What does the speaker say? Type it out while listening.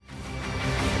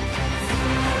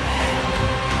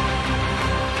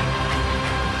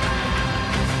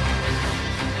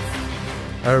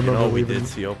I remember. You know what we leaving. did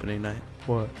see opening night?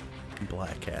 What?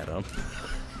 Black Adam.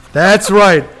 That's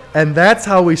right. And that's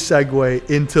how we segue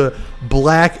into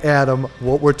Black Adam,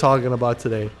 what we're talking about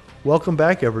today. Welcome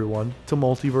back, everyone, to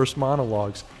Multiverse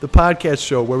Monologues, the podcast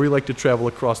show where we like to travel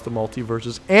across the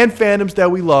multiverses and fandoms that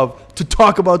we love to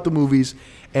talk about the movies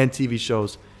and TV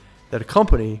shows that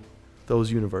accompany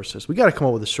those universes. We got to come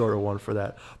up with a shorter one for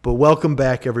that. But welcome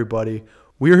back, everybody.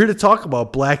 We are here to talk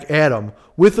about Black Adam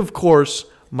with, of course,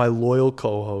 my loyal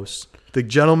co-host, the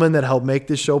gentleman that helped make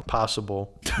this show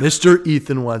possible, Mr.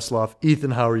 Ethan Wensloff.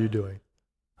 Ethan, how are you doing?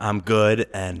 I'm good,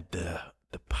 and the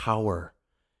power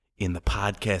in the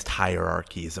podcast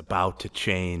hierarchy is about to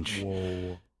change.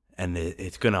 Whoa. And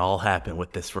it's going to all happen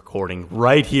with this recording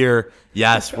right here.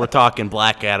 Yes, we're talking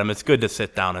Black Adam. It's good to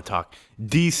sit down and talk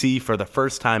DC for the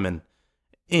first time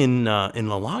in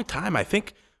a long time. I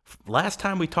think last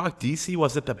time we talked DC,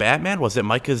 was it the Batman? Was it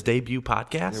Micah's debut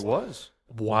podcast? It was.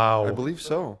 Wow. I believe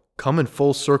so. Coming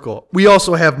full circle. We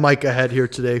also have Micah Head here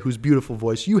today, whose beautiful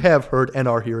voice you have heard and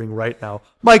are hearing right now.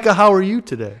 Micah, how are you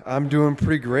today? I'm doing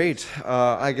pretty great.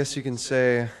 I guess you can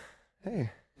say, hey,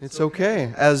 it's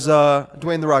okay. As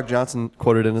Dwayne "The Rock" Johnson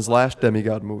quoted in his last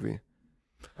Demigod movie.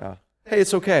 Hey,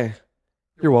 it's okay.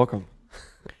 You're welcome.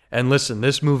 And listen,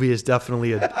 this movie is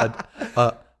definitely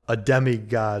a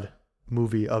demigod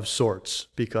movie of sorts,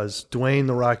 because Dwayne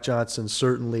 "The Rock" Johnson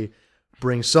certainly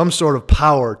brings some sort of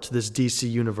power to this DC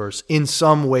universe in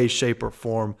some way, shape, or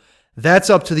form.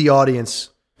 That's up to the audience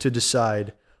to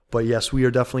decide. But yes, we are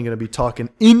definitely going to be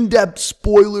talking in-depth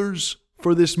spoilers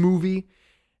for this movie,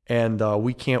 and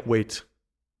we can't wait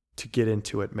to get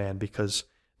into it, man, because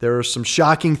there are some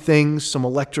shocking things, some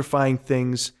electrifying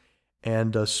things,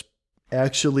 and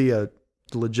actually a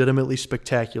legitimately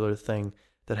spectacular thing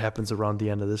that happens around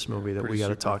the end of this movie that we got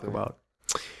to talk about.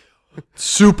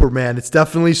 Super, man. It's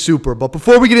definitely super. But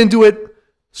before we get into it,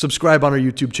 subscribe on our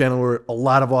YouTube channel where a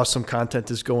lot of awesome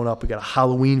content is going up. We got a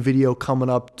Halloween video coming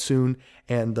up soon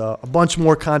and a bunch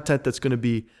more content that's going to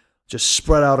be just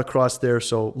spread out across there.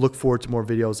 So look forward to more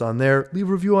videos on there. Leave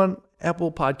a review on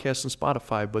Apple Podcasts and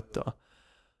Spotify. But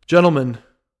gentlemen,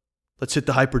 let's hit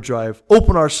the hyperdrive,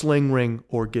 open our sling ring,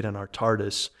 or get in our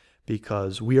TARDIS,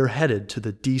 because we are headed to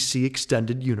the DC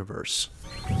Extended Universe.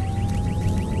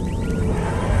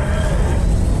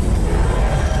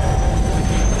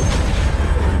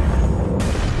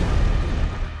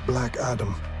 Black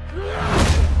Adam.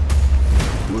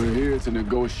 We're here to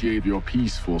negotiate your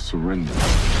peaceful surrender.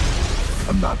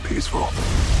 I'm not peaceful.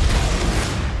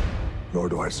 Nor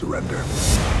do I surrender.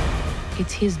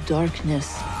 It's his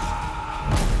darkness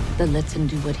that lets him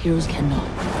do what heroes cannot.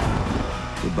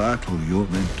 The battle you're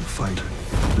meant to fight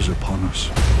is upon us.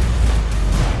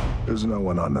 There's no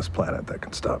one on this planet that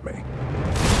can stop me.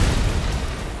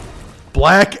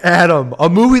 Black Adam, a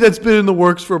movie that's been in the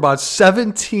works for about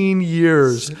 17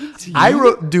 years. 17?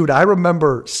 I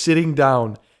remember sitting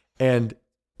down and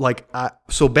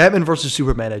so Batman vs.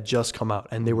 Superman had just come out,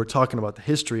 and they were talking about the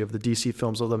history of the DC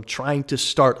films, of them trying to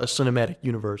start a cinematic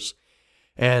universe.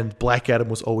 And Black Adam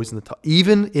was always in the top.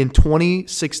 Even in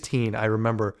 2016, I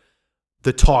remember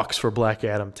the talks for Black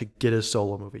Adam to get his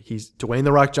solo movie. Dwayne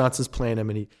 "The Rock" Johnson's playing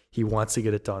him, and he wants to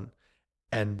get it done.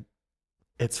 And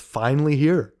it's finally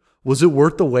here. Was it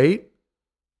worth the wait?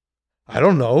 I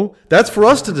don't know. That's for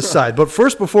us to decide. But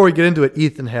first, before we get into it,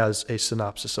 Ethan has a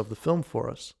synopsis of the film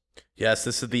for us. Yes,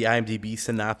 this is the IMDb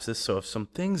synopsis, so if some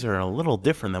things are a little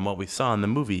different than what we saw in the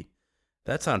movie,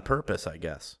 that's on purpose, I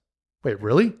guess. Wait,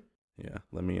 really? Yeah,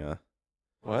 let me,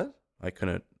 What? I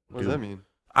couldn't. What does that mean?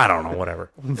 I don't know,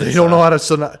 whatever. They don't know how to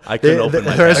synopsis. I couldn't open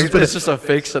my It's just a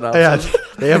fake synopsis. Yeah,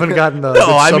 they haven't gotten the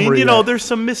No, I mean, yet. there's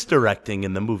some misdirecting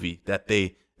in the movie that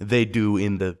they do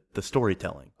in the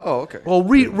storytelling. Oh, okay. Well,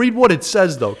 read what it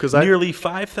says, though, because Nearly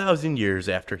 5,000 years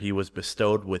after he was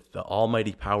bestowed with the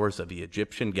almighty powers of the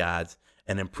Egyptian gods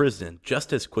and imprisoned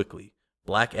just as quickly,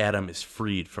 Black Adam is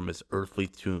freed from his earthly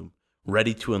tomb,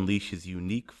 ready to unleash his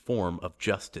unique form of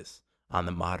justice on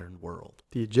the modern world.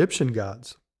 The Egyptian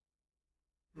gods.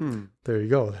 There you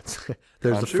go.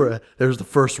 There's the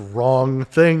first wrong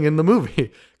thing in the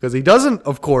movie, because he doesn't,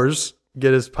 of course,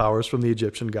 get his powers from the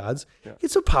Egyptian gods. Yeah. He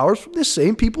gets his powers from the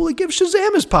same people that give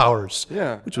Shazam his powers.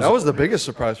 Yeah, that was the biggest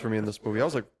surprise for me in this movie. I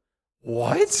was like,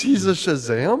 what? He's a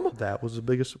Shazam? That was the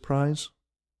biggest surprise?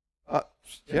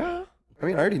 Yeah. I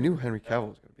mean, I already knew Henry Cavill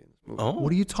was going to be in this movie. Oh.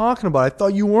 What are you talking about? I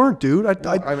thought you weren't, dude. I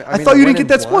mean, thought you didn't get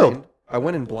that spoiled. I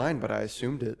went in blind, but I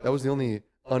assumed it. That was the only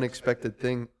unexpected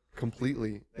thing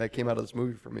completely that came out of this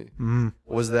movie for me,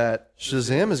 was that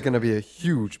Shazam is going to be a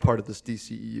huge part of this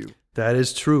DCEU. That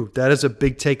is true. That is a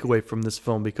big takeaway from this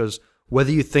film, because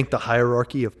whether you think the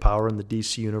hierarchy of power in the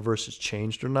DC universe has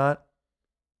changed or not,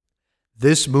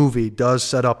 this movie does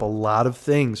set up a lot of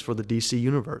things for the DC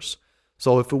universe.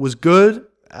 So if it was good,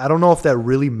 I don't know if that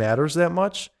really matters that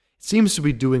much. It seems to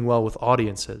be doing well with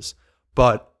audiences,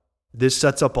 but this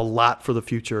sets up a lot for the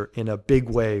future in a big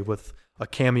way with a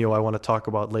cameo I want to talk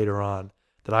about later on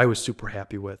that I was super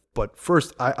happy with. But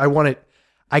first,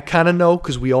 I kind of know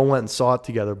because we all went and saw it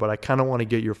together, but I kind of want to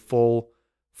get your full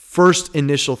first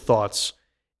initial thoughts.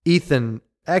 Ethan,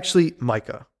 actually,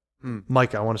 Micah.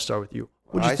 Micah, I want to start with you.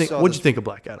 What'd you think of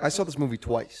Black Adam? I saw this movie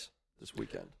twice this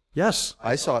weekend. Yes.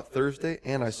 I saw it Thursday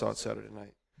and I saw it Saturday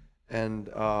night. And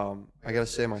I got to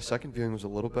say, my second viewing was a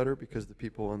little better because the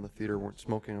people in the theater weren't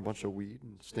smoking a bunch of weed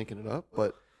and stinking it up.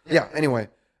 But yeah, anyway,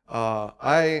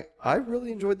 I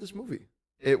really enjoyed this movie.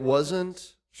 It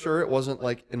wasn't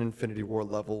like an Infinity War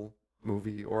level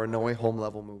movie or a No Way Home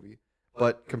level movie.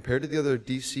 But compared to the other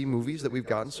DC movies that we've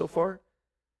gotten so far,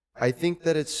 I think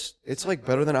that it's like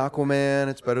better than Aquaman.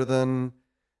 It's better than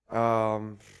I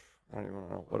don't even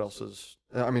know what else is.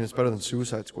 I mean, it's better than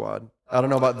Suicide Squad. I don't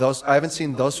know about those. I haven't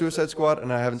seen the Suicide Squad,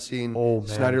 and I haven't seen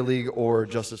Snyder League or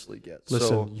Justice League yet.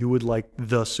 Listen, you would like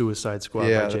the Suicide Squad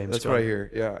by James Gunn. That's what I hear.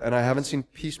 Yeah, and I haven't seen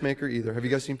Peacemaker either. Have you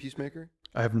guys seen Peacemaker?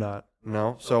 I have not.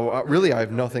 No. So really, I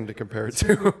have nothing to compare it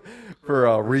to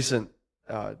for recent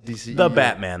DC. The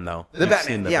Batman, though. The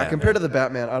Batman. Yeah, compared to the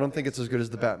Batman, I don't think it's as good as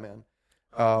the Batman.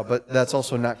 But that's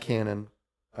also not canon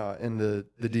in the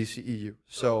DCEU.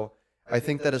 So I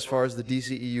think that as far as the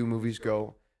DCEU movies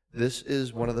go, this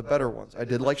is one of the better ones. I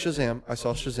did like Shazam. I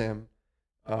saw Shazam.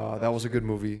 That was a good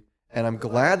movie. And I'm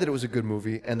glad that it was a good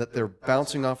movie and that they're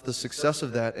bouncing off the success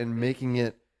of that and making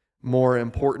it more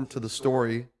important to the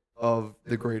story of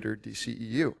the greater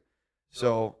DCEU.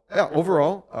 So, yeah,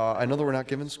 overall, I know that we're not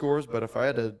giving scores, but if I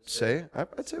had to say,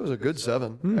 I'd say it was a good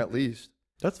 7, at least.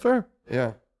 That's fair.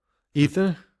 Yeah.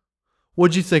 Ethan,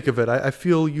 what'd you think of it? I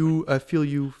feel you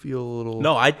feel a little...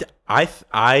 No,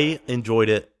 I enjoyed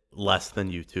it less than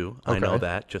you two. Okay. I know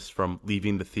that just from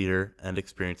leaving the theater and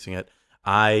experiencing it.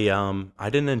 I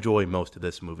didn't enjoy most of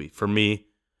this movie. For me,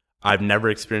 I've never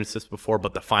experienced this before,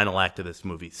 but the final act of this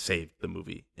movie saved the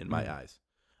movie in my eyes.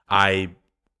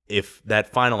 If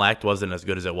that final act wasn't as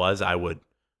good as it was, I would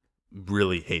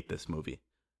really hate this movie.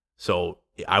 So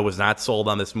I was not sold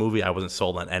on this movie. I wasn't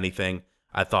sold on anything.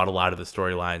 I thought a lot of the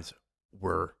storylines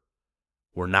were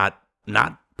not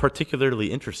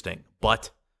particularly interesting,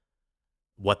 but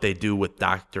what they do with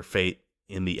Dr. Fate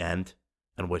in the end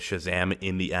and with Shazam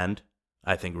in the end,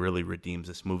 I think really redeems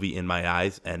this movie in my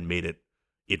eyes and made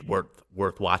it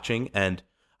worth watching. And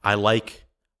I like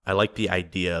the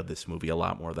idea of this movie a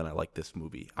lot more than I like this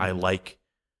movie. I like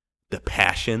the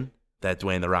passion that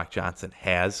Dwayne "The Rock" Johnson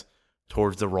has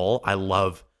towards the role. I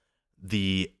love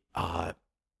the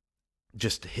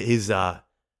just his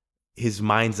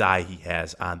mind's eye he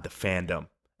has on the fandom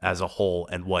as a whole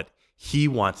and what he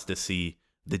wants to see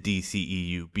the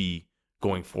DCEU be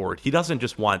going forward. He doesn't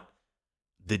just want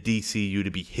the DCEU to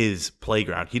be his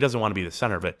playground. He doesn't want to be the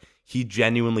center of it. He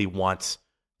genuinely wants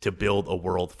to build a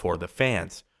world for the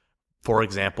fans. For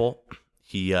example,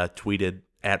 he tweeted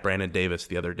at Brandon Davis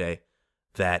the other day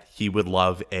that he would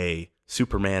love a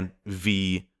Superman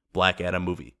v. Black Adam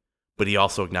movie, but he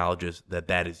also acknowledges that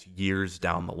that is years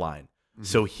down the line. Mm-hmm.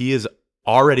 So he is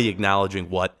already acknowledging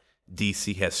what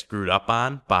DC has screwed up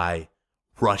on by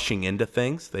rushing into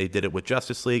things. They did it with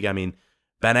Justice League. I mean,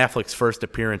 Ben Affleck's first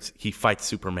appearance, he fights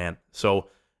Superman. So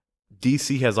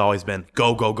DC has always been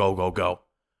go, go, go, go, go.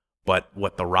 But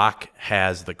what The Rock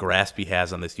has, the grasp he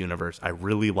has on this universe, I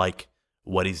really like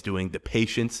what he's doing, the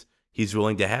patience he's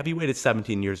willing to have. He waited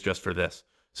 17 years just for this.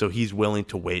 So he's willing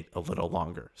to wait a little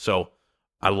longer. So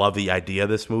I love the idea of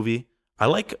this movie. I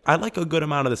like a good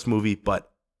amount of this movie,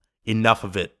 but enough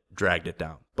of it dragged it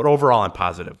down. But overall, I'm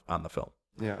positive on the film.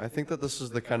 Yeah, I think that this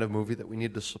is the kind of movie that we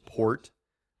need to support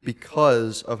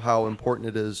because of how important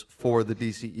it is for the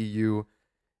DCEU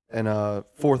and a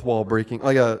fourth wall breaking,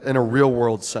 like in a real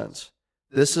world sense.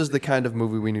 This is the kind of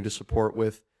movie we need to support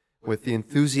with the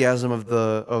enthusiasm of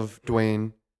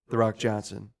Dwayne "The Rock"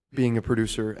 Johnson being a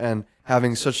producer and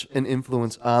having such an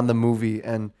influence on the movie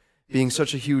and being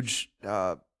such a huge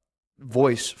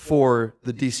voice for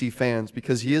the DC fans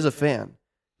because he is a fan.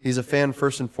 He's a fan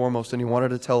first and foremost, and he wanted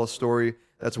to tell a story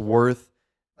that's worth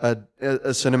a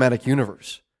cinematic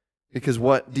universe. Because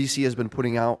what DC has been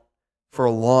putting out for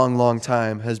a long, long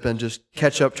time has been just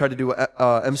catch up, try to do what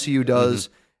MCU does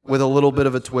with a little bit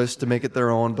of a twist to make it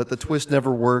their own, but the twist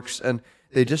never works, and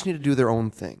they just need to do their own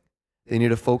thing. They need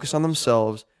to focus on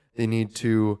themselves. They need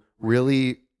to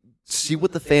really see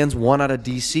what the fans want out of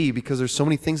DC because there's so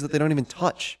many things that they don't even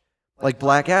touch. Like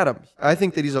Black Adam. I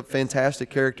think that he's a fantastic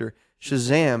character.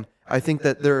 Shazam, I think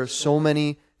that there are so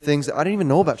many things that I didn't even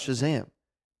know about Shazam.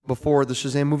 before the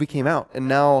Shazam movie came out. And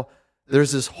now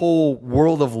there's this whole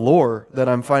world of lore that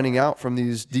I'm finding out from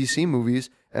these DC movies,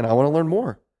 and I want to learn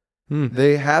more.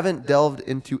 They haven't delved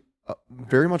into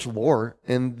very much lore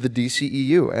in the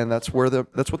DCEU, and that's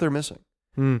what they're missing.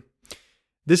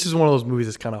 This is one of those movies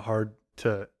that's kind of hard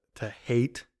to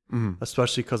hate,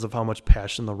 especially because of how much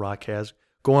passion The Rock has.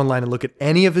 Go online and look at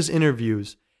any of his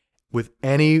interviews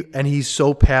and he's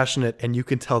so passionate, and you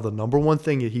can tell the number one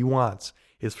thing that he wants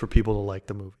is for people to like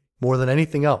the movie more than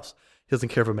anything else. He doesn't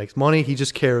care if it makes money. He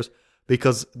just cares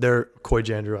because Coy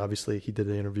Jandreau, obviously, he did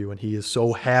the interview, and he is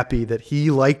so happy that he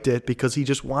liked it because he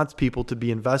just wants people to be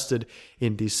invested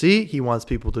in DC. He wants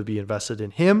people to be invested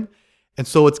in him. And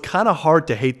so it's kind of hard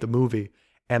to hate the movie.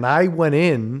 And I went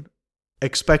in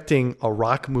expecting a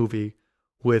Rock movie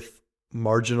with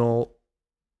marginal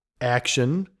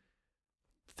action,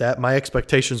 that my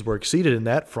expectations were exceeded in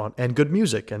that front, and good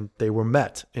music, and they were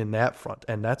met in that front.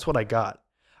 And that's what I got.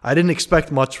 I didn't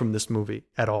expect much from this movie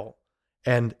at all.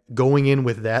 And going in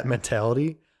with that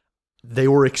mentality, they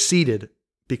were exceeded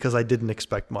because I didn't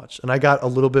expect much. And I got a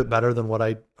little bit better than what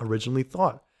I originally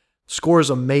thought. Score is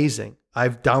amazing.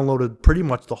 I've downloaded pretty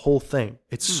much the whole thing.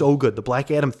 It's so good. The Black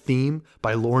Adam theme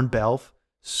by Lorne Balfe,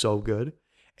 so good.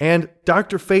 And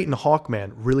Dr. Fate and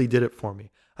Hawkman really did it for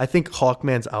me. I think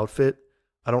Hawkman's outfit,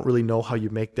 I don't really know how you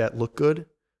make that look good,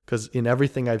 because in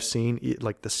everything I've seen,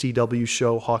 like the CW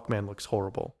show, Hawkman looks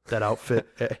horrible. That outfit,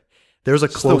 there's a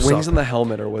close-up. The wings and the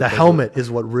helmet are what the helmet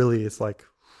is what really is like.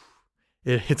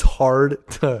 It's hard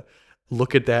to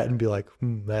look at that and be like,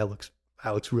 that looks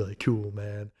really cool,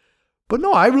 man. But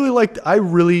no, I really liked. I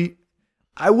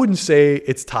wouldn't say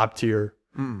it's top tier,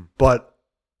 but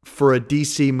for a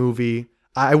DC movie,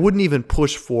 I wouldn't even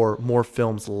push for more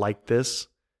films like this,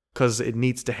 because it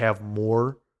needs to have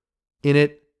more in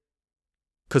it,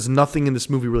 because nothing in this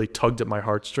movie really tugged at my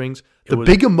heartstrings. The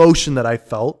big emotion that I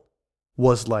felt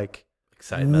was like,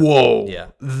 excitement. Whoa, Yeah.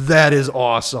 that is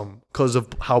awesome, because of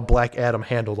how Black Adam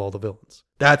handled all the villains.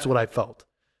 That's what I felt.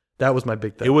 That was my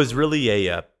big thing. It was really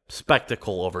a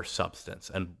spectacle over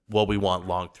substance, and what we want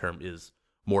long term is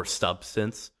more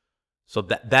substance. So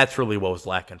that's really what was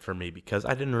lacking for me, because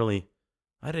I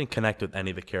didn't connect with any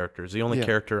of the characters. The only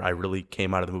character I really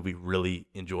came out of the movie really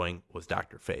enjoying was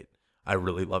Dr. Fate. I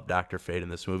really love Dr. Fate in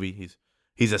this movie.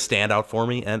 He's a standout for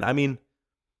me. And I mean,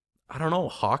 I don't know,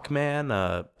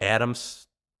 Hawkman, Adam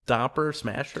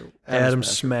Smasher? Adam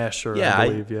Smasher, Yeah, I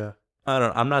believe, yeah. I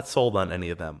don't know. I'm not sold on any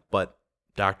of them, but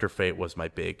Dr. Fate was my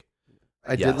big.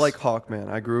 I did like Hawkman.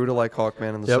 I grew to like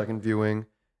Hawkman in the second viewing.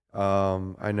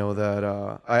 I know that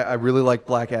I really like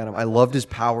Black Adam. I loved his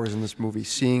powers in this movie,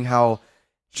 seeing how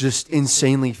just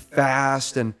insanely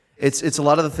fast, and it's a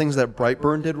lot of the things that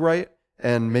Brightburn did right,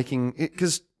 and making it,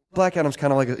 because Black Adam's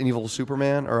kind of like an evil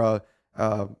Superman, or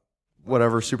a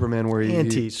whatever Superman where he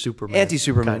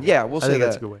anti-Superman. Yeah, we'll say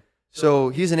that's a good way. So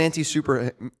he's an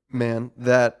anti-Superman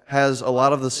that has a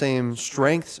lot of the same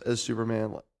strengths as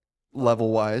Superman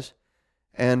level wise,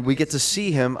 and we get to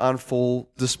see him on full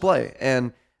display,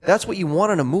 and that's what you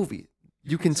want in a movie.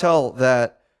 You can tell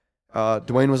that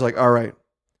Dwayne was like, all right,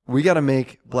 we got to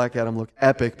make Black Adam look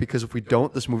epic, because if we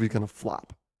don't, this movie's going to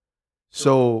flop.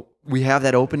 So we have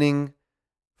that opening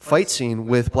fight scene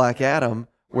with Black Adam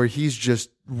where he's just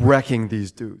wrecking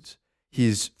these dudes.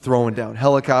 He's throwing down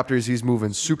helicopters. He's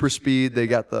moving super speed. They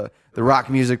got the rock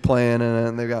music playing,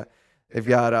 and they've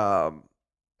got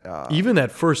even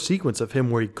that first sequence of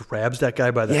him where he grabs that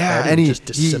guy by the head and he just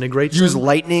disintegrates him. Use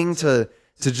lightning to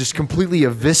just completely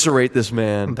eviscerate this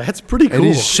man. That's pretty cool. And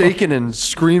he's shaking and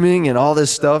screaming and all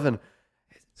this stuff, and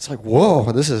it's like,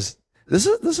 whoa, this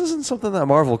isn't something that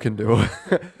Marvel can do.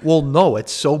 Well, no,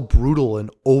 it's so brutal and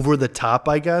over the top,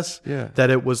 I guess, that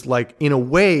it was like, in a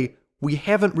way, we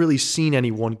haven't really seen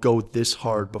anyone go this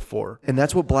hard before. And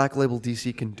that's what Black Label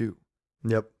DC can do.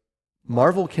 Yep.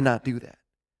 Marvel cannot do that.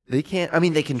 They can't. I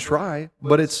mean, they can try,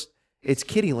 but it's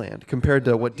kiddie land compared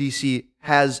to what DC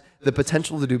has the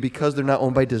potential to do, because they're not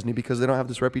owned by Disney, because they don't have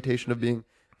this reputation of being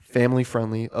family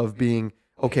friendly, of being,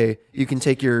 okay, you can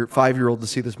take your 5-year-old to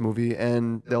see this movie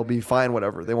and they'll be fine,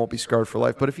 whatever. They won't be scarred for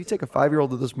life. But if you take a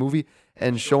 5-year-old to this movie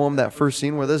and show them that first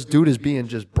scene where this dude is being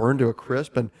just burned to a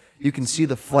crisp, and you can see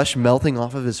the flesh melting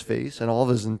off of his face and all of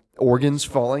his organs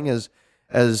falling as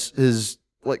his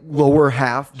like lower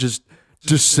half just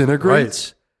disintegrates.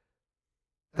 Right.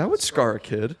 That would scar a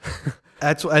kid.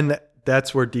 That's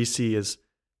where DC is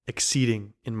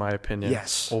exceeding, in my opinion,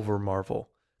 over Marvel.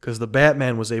 Because the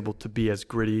Batman was able to be as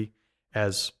gritty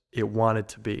as it wanted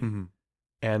to be. Mm-hmm.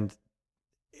 And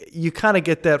you kind of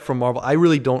get that from Marvel. I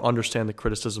really don't understand the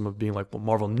criticism of being like, well,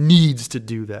 Marvel needs to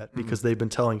do that, because they've been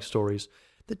telling stories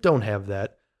that don't have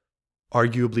that.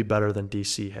 arguably better than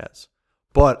DC has.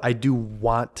 But I do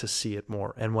want to see it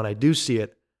more. And when I do see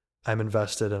it, I'm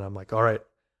invested and I'm like, all right,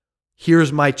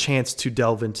 here's my chance to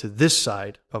delve into this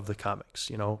side of the comics.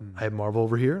 You know, I have Marvel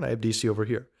over here and I have DC over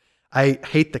here. I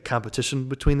hate the competition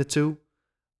between the two.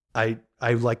 I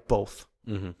like both.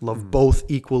 Love both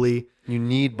equally. You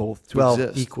need both to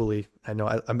exist. Equally. I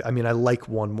know. I mean, I like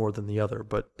one more than the other,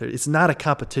 but it's not a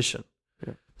competition.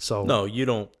 Yeah. So No, you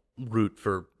don't root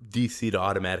for DC to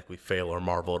automatically fail or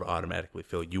Marvel to automatically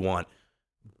fail. You want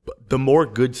the more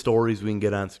good stories we can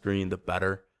get on screen, the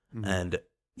better. And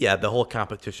yeah, the whole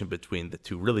competition between the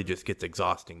two really just gets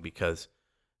exhausting because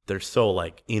they're so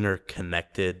like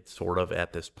interconnected sort of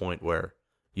at this point where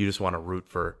you just want to root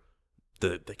for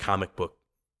the comic book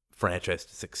franchise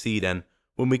to succeed. And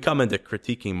when we come into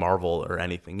critiquing Marvel or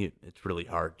anything, it's really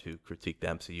hard to critique the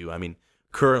MCU. I mean,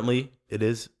 currently it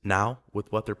is now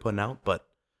with what they're putting out, but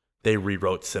they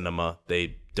rewrote cinema.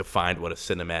 They defined what a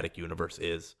cinematic universe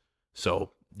is.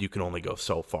 So you can only go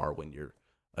so far when you're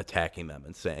attacking them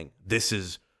and saying, this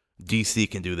is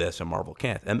DC can do this and Marvel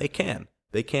can't. And they can.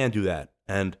 They can do that.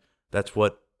 And that's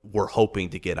what we're hoping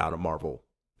to get out of Marvel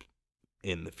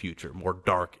in the future. More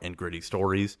dark and gritty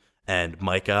stories. And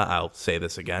Micah, I'll say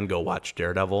this again, go watch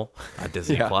Daredevil on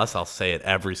Disney Plus. I'll say it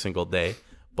every single day.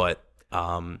 But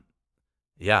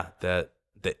that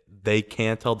they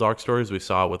can tell dark stories. We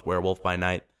saw with Werewolf by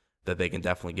Night that they can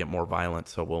definitely get more violent.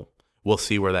 So we'll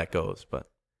see where that goes. But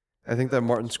I think that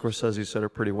Martin Scorsese said it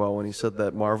pretty well when he said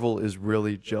that Marvel is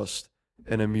really just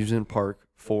an amusement park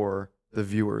for the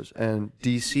viewers. And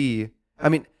DC, I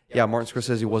mean, yeah, Martin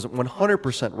Scorsese wasn't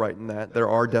 100% right in that. There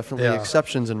are definitely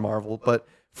exceptions in Marvel, but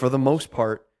for the most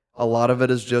part, a lot of it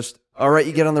is just, all right,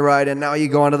 you get on the ride and now you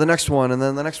go on to the next one and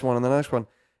then the next one and the next one.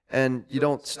 And you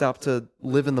don't stop to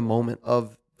live in the moment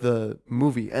of the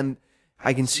movie. And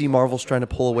I can see Marvel's trying to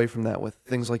pull away from that with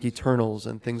things like Eternals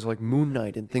and things like Moon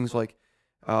Knight and things like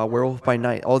Werewolf by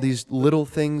Night. All these little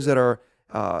things that are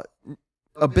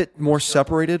a bit more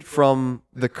separated from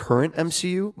the current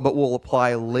MCU, but will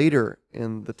apply later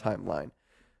in the timeline.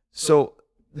 So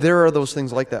there are those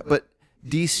things like that. But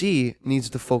DC needs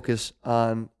to focus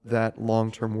on that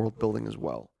long-term world building as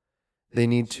well. They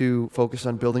need to focus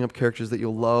on building up characters that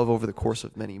you'll love over the course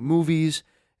of many movies.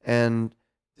 And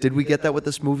did we get that with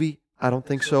this movie? I don't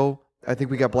think so. I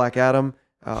think we got Black Adam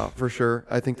for sure.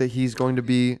 I think that he's going to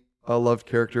be a loved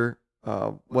character,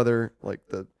 whether like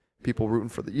the people rooting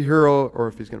for the hero or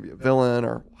if he's going to be a villain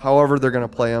or however they're going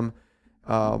to play him.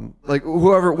 Like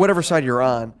whatever side you're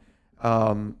on,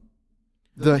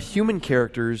 the human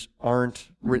characters aren't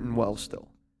written well still.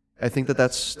 I think that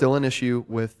that's still an issue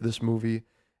with this movie.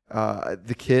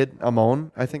 The kid,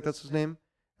 Amon, I think that's his name.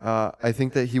 I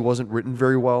think that he wasn't written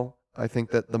very well. I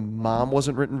think that the mom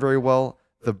wasn't written very well.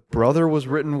 The brother was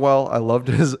written well. I loved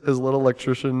his little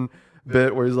electrician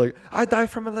bit where he's like, I die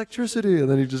from electricity. And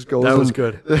then he just goes that was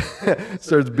good.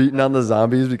 starts beating on the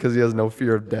zombies because he has no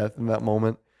fear of death in that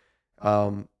moment.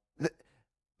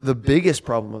 The biggest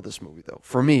problem of this movie, though,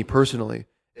 for me personally,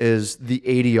 is the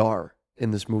ADR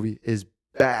in this movie is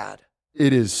bad.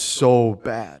 It is so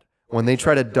bad. When they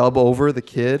try to dub over the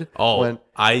kid.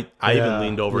 I even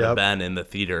leaned over to Ben in the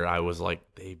theater. I was like,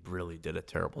 they really did a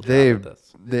terrible job with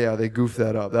this. They goofed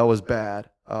that up. That was bad.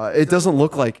 It doesn't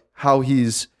look like how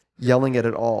he's yelling it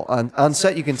at all. On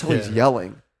set, you can tell he's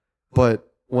yelling.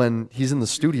 But when he's in the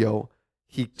studio,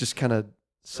 he just kind of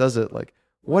says it like,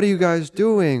 what are you guys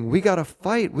doing? We got to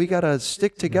fight. We got to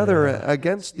stick together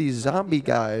against these zombie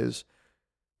guys.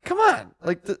 Come on.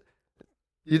 Like,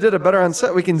 you did it better on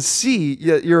set. We can see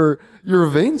your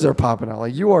veins are popping out.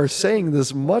 Like, you are saying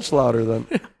this much louder than...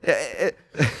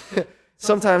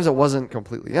 Sometimes it wasn't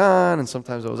completely on, and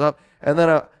sometimes it was up. And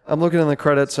then I'm looking in the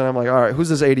credits, and I'm like, all right, who's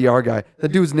this ADR guy? The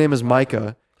dude's name is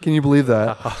Micah. Can you believe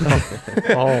that?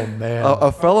 Oh, man.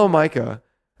 A fellow Micah,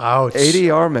 ouch,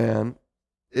 ADR man,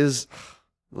 is...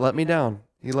 let me down.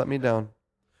 He let me down.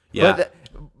 Yeah. But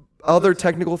other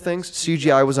technical things,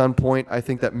 CGI was on point. I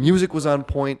think that music was on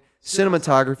point.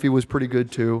 Cinematography was pretty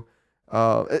good too.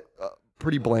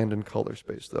 Pretty bland in color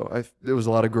space though. There was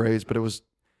a lot of grays, but it was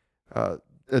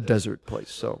a desert place.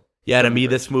 So yeah, to me,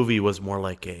 this movie was more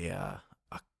like a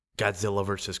Godzilla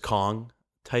versus Kong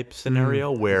type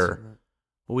scenario where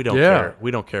we don't care.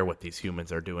 We don't care what these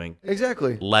humans are doing.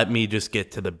 Exactly. Let me just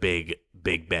get to the big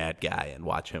bad guy and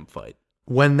watch him fight.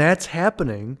 When that's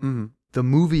happening, the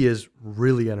movie is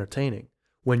really entertaining.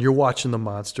 When you're watching the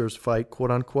monsters fight, quote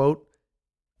unquote,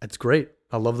 it's great.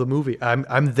 I love the movie.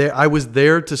 I'm there. I was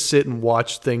there to sit and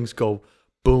watch things go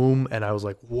boom, and I was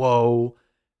like, whoa,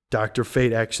 Dr.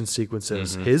 Fate action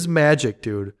sequences. His magic,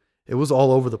 dude, it was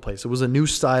all over the place. It was a new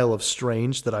style of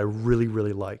Strange that I really,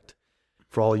 really liked.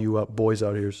 For all you boys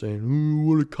out here saying, "Ooh,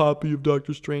 what a copy of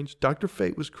Doctor Strange." Dr.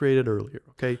 Fate was created earlier,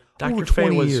 okay? Dr. Over Fate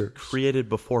 20 was years. created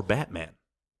before Batman.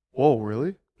 Whoa,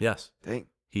 really? Yes. Dang.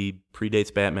 He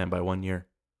predates Batman by 1 year.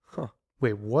 Huh.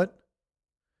 Wait, what?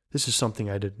 This is something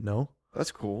I didn't know.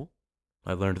 That's cool.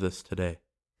 I learned this today.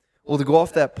 Well, to go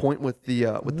off that point with the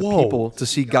Whoa. people to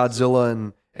see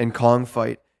Godzilla and Kong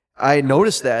fight, I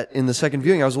noticed that in the second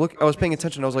viewing. I was paying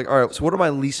attention. I was like, all right, so what are my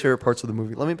least favorite parts of the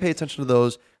movie? Let me pay attention to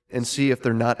those and see if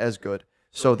they're not as good.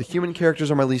 So the human characters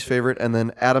are my least favorite, and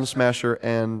then Atom Smasher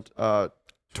and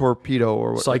Torpedo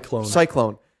or what?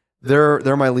 Cyclone. They're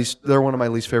one of my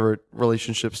least favorite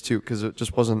relationships too, because it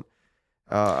just wasn't.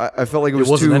 I felt like it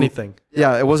wasn't anything.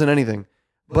 Yeah, it wasn't anything.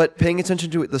 But paying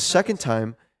attention to it the second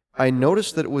time, I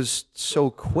noticed that it was so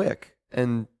quick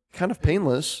and kind of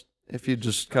painless. If you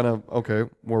just kind of, okay,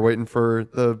 we're waiting for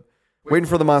the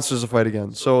monsters to fight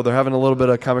again. So they're having a little bit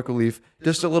of comic relief,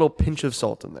 just a little pinch of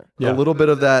salt in there, Yeah. a little bit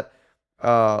of that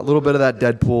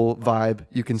Deadpool vibe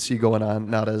you can see going on.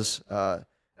 Not as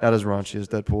raunchy as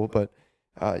Deadpool, but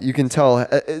you can tell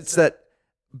it's that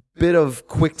bit of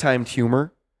quick timed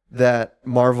humor that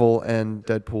Marvel and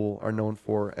Deadpool are known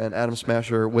for, and Atom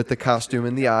Smasher with the costume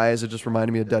and the eyes, it just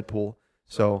reminded me of Deadpool.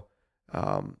 So,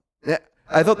 yeah,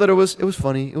 I thought that it was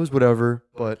funny. It was whatever,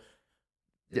 but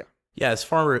yeah. Yeah, as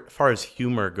far as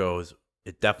humor goes,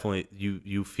 it definitely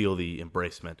you feel the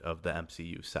embracement of the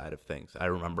MCU side of things. I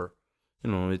remember,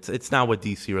 it's not what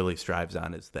DC really strives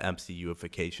on is the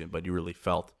MCUification, but you really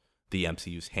felt the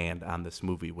MCU's hand on this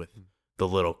movie with the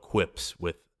little quips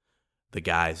with the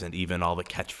guys and even all the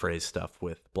catchphrase stuff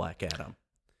with Black Adam.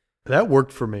 That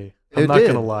worked for me. I'm It not did.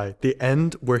 going to lie. The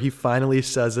end where he finally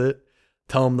says it,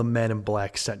 tell him the Man in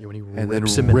Black sent you, and he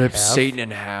rips him in half. Satan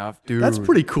in half, dude. That's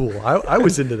pretty cool. I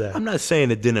was into that. I'm not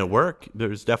saying it didn't work.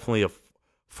 There's definitely a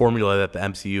formula that the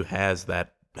MCU has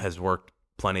that has worked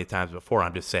plenty of times before.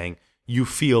 I'm just saying you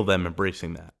feel them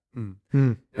embracing that.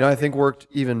 I think worked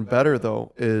even better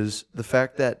though is the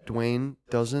fact that Dwayne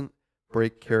doesn't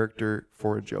break character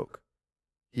for a joke.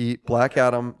 Black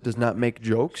Adam does not make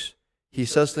jokes. He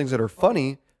says things that are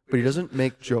funny, but he doesn't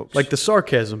make jokes. Like the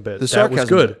sarcasm bit. The That was sarcasm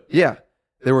good. bit. Yeah.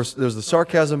 There was the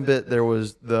sarcasm bit, there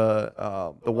was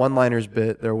the one-liners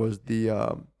bit, there was the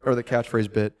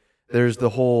catchphrase bit. There's the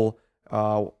whole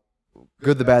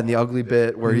good, the bad, and the ugly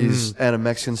bit where he's at a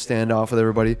Mexican standoff with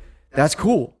everybody. That's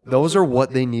cool. Those are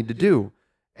what they need to do.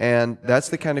 And that's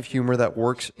the kind of humor that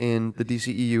works in the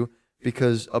DCEU,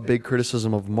 because a big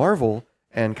criticism of Marvel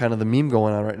and kind of the meme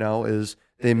going on right now is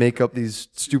they make up these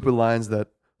stupid lines that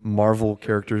Marvel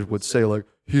characters would say, like,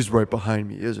 he's right behind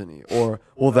me, isn't he? Or,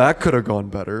 well, that could have gone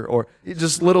better. Or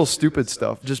just little stupid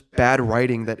stuff, just bad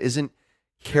writing that isn't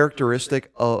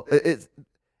characteristic of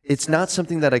it's not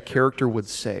something that a character would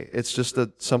say. It's just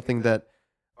something that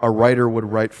a writer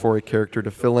would write for a character to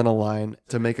fill in a line,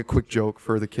 to make a quick joke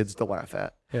for the kids to laugh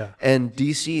at. Yeah. And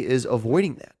DC is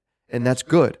avoiding that. And that's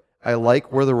good. I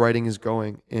like where the writing is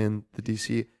going in the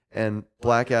DC. And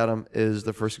Black Adam is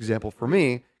the first example for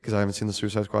me, because I haven't seen the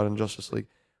Suicide Squad and Justice League.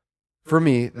 For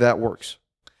me, that works.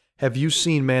 Have you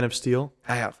seen Man of Steel?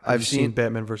 I have. I've seen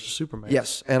Batman versus Superman.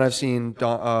 Yes, and I've seen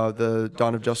the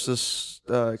Dawn of Justice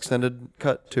extended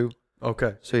cut too.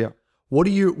 Okay. So yeah. What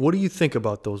do you think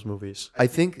about those movies? I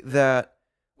think that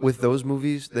with those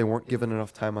movies, they weren't given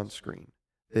enough time on screen.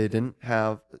 They didn't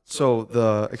have... So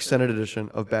the extended edition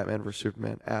of Batman vs.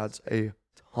 Superman adds a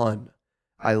ton.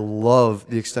 I love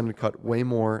the extended cut way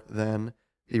more than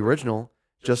the original,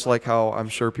 just like how I'm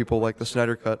sure people like the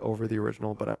Snyder cut over the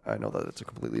original, but I know that it's a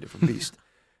completely different beast.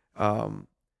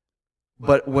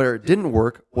 But where it didn't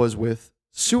work was with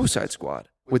Suicide Squad,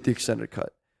 with the extended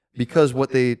cut. Because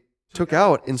what they took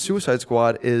out in Suicide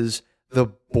Squad is the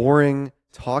boring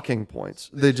talking points.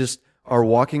 They just are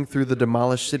walking through the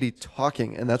demolished city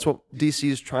talking, and that's what DC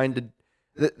is trying to...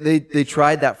 They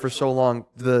tried that for so long,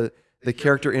 the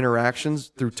character interactions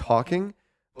through talking,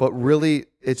 but really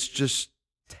it's just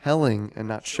telling and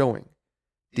not showing.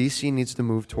 DC needs to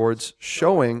move towards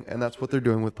showing, and that's what they're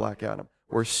doing with Black Adam.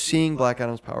 We're seeing Black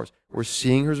Adam's powers. We're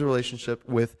seeing his relationship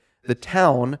with the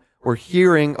town. We're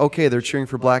hearing, okay, they're cheering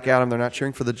for Black Adam. They're not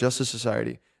cheering for the Justice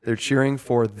Society. They're cheering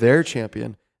for their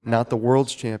champion, not the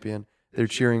world's champion. They're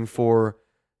cheering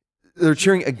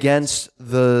against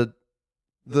the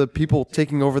people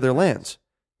taking over their lands.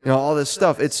 All this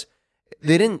stuff.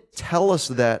 They didn't tell us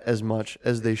that as much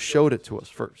as they showed it to us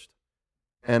first.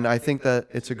 And I think that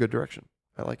it's a good direction.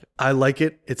 I like it. I like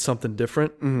it. It's something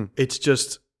different. Mm-hmm. It's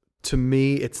just, to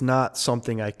me, it's not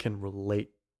something I can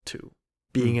relate to,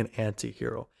 being an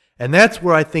anti-hero. And that's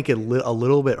where I think it a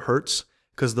little bit hurts,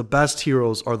 because the best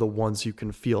heroes are the ones you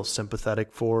can feel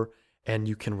sympathetic for and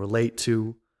you can relate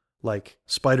to. Like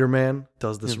Spider-Man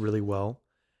does this really well.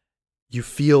 You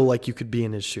feel like you could be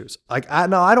in his shoes. Like I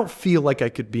don't feel like I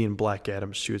could be in Black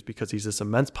Adam's shoes because he's this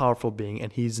immense, powerful being,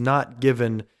 and he's not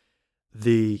given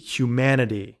the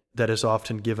humanity that is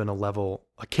often given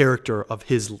a character of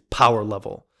his power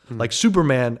level. Like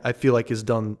Superman, I feel like is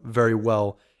done very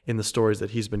well in the stories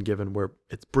that he's been given, where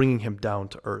it's bringing him down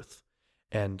to earth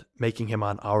and making him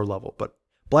on our level. But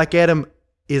Black Adam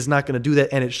is not going to do that,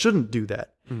 and it shouldn't do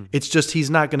that. It's just he's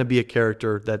not going to be a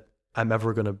character that I'm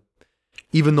ever going to,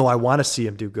 even though I want to see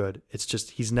him do good, it's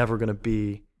just he's never going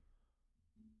to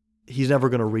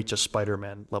reach a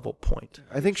Spider-Man level point.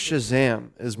 I think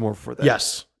Shazam is more for that.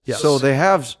 Yes. So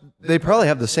they probably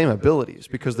have the same abilities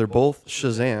because they're both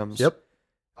Shazams. Yep.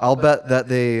 I'll bet that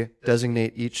they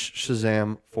designate each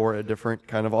Shazam for a different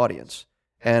kind of audience.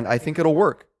 And I think it'll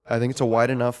work. I think it's a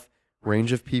wide enough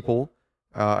range of people.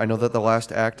 I know that the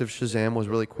last act of Shazam was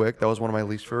really quick. That was one of my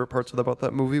least favorite parts about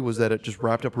that movie, was that it just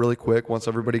wrapped up really quick once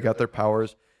everybody got their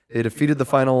powers. They defeated the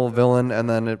final villain, and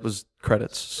then it was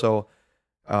credits. So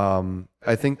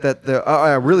I think that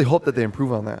I really hope that they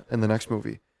improve on that in the next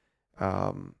movie.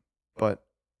 But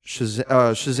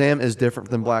Shazam is different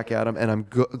than Black Adam, and I'm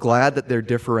glad that they're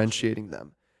differentiating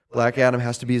them. Black Adam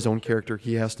has to be his own character.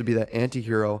 He has to be that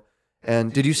anti-hero.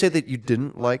 And did you say that you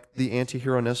didn't like the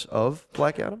anti-hero-ness of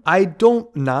Black Adam? I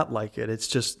don't not like it. It's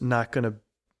just not going to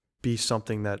be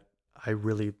something that I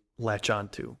really latch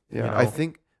onto. Yeah, you know? I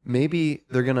think maybe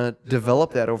they're going to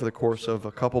develop that over the course of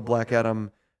a couple Black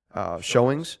Adam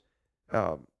showings.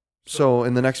 So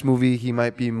in the next movie, he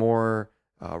might be more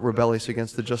rebellious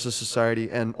against the Justice Society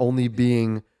and only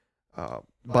being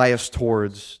biased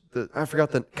towards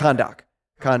Kahndaq,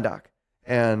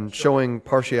 and showing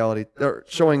partiality or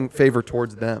showing favor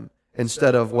towards them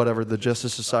instead of whatever the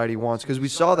Justice Society wants. Because we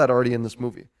saw that already in this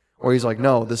movie, where he's like,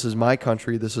 "No, this is my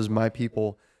country, this is my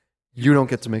people. You don't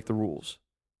get to make the rules.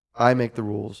 I make the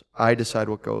rules. I decide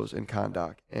what goes in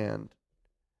Kahndaq." And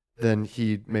then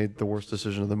he made the worst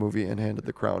decision of the movie and handed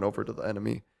the crown over to the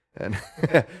enemy. And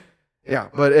yeah,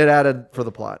 but it added for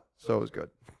the plot, so it was good.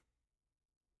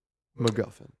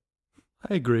 MacGuffin.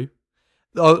 I agree.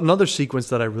 Another sequence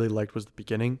that I really liked was the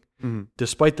beginning.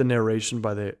 Despite the narration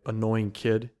by the annoying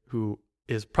kid, who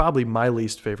is probably my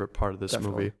least favorite part of this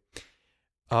movie.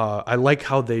 I like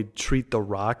how they treat The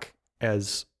Rock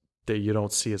as you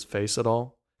don't see his face at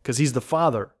all. Because he's the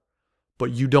father,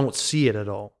 but you don't see it at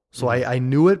all. So I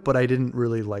knew it, but I didn't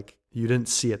really you didn't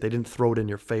see it. They didn't throw it in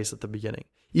your face at the beginning.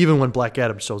 Even when Black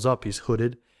Adam shows up, he's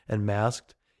hooded and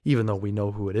masked, even though we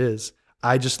know who it is.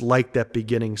 I just like that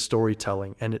beginning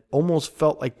storytelling, and it almost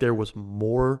felt like there was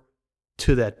more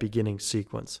to that beginning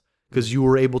sequence because you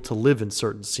were able to live in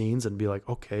certain scenes and be like,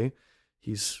 okay,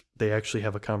 they actually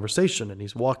have a conversation and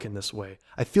he's walking this way.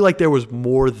 I feel like there was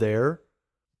more there.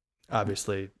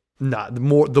 Obviously, not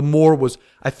the more was.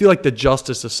 I feel like the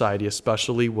Justice Society,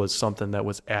 especially, was something that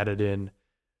was added in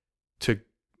to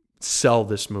sell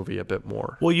this movie a bit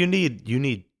more. Well, you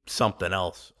need something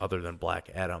else other than Black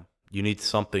Adam. You need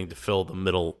something to fill the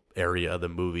middle area of the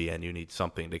movie, and you need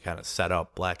something to kind of set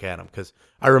up Black Adam. Because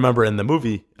I remember in the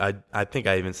movie, I think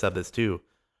I even said this too.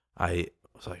 I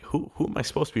was like, who am I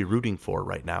supposed to be rooting for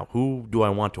right now? Who do I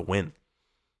want to win?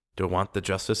 Do I want the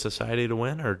Justice Society to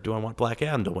win, or do I want Black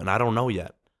Adam to win? I don't know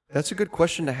yet. That's a good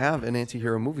question to have in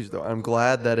anti-hero movies, though. I'm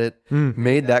glad that it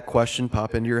made that question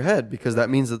pop into your head, because that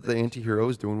means that the anti-hero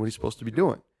is doing what he's supposed to be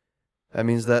doing. That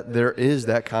means that there is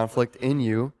that conflict in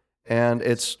you. And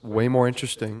it's way more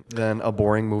interesting than a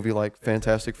boring movie like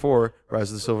Fantastic Four, Rise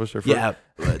of the Silver Surfer. Yeah,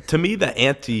 to me, the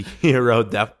anti-hero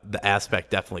the aspect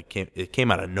definitely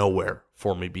came out of nowhere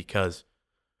for me because,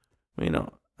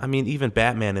 even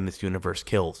Batman in this universe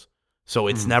kills. So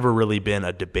it's never really been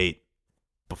a debate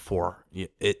before.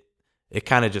 It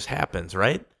kind of just happens,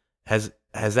 right? Has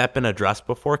that been addressed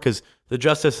before? Because the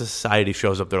Justice Society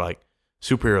shows up, they're like,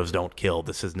 superheroes don't kill.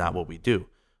 This is not what we do.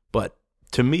 But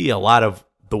to me, a lot of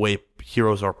the way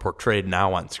heroes are portrayed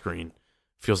now on screen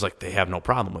feels like they have no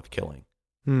problem with killing.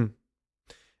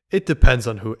 It depends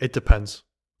on who. It depends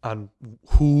on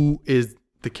who is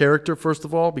the character, first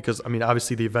of all, because,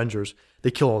 obviously the Avengers,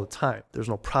 they kill all the time. There's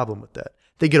no problem with that.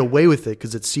 They get away with it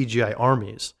because it's CGI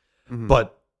armies.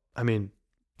 But,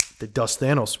 they dust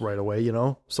Thanos right away,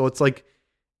 So it's like,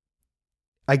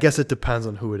 I guess it depends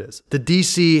on who it is. The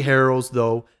DC heroes,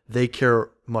 though, they care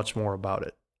much more about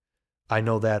it. I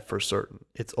know that for certain.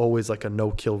 It's always like a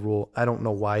no-kill rule. I don't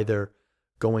know why they're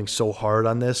going so hard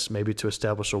on this, maybe to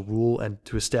establish a rule and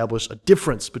to establish a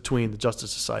difference between the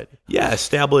Justice Society. Yeah,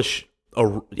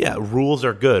 rules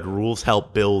are good. Rules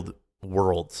help build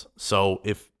worlds. So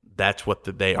if that's what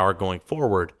they are going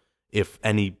forward, if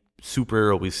any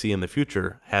superhero we see in the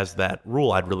future has that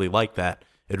rule, I'd really like that.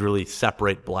 It'd really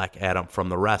separate Black Adam from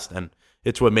the rest. And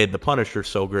it's what made the Punisher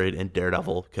so great in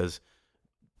Daredevil, because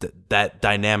that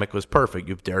dynamic was perfect.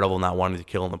 You have Daredevil not wanting to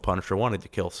kill and the Punisher wanted to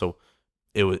kill. So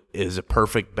it is a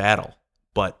perfect battle.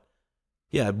 But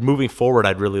yeah, moving forward,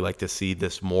 I'd really like to see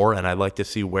this more, and I'd like to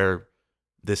see where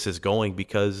this is going,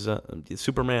 because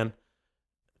Superman's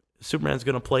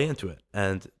going to play into it.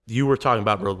 And you were talking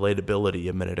about relatability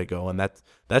a minute ago, and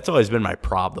that's always been my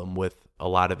problem with a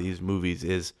lot of these movies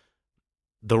is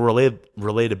the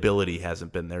relatability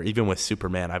hasn't been there. Even with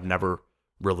Superman, I've never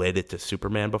related to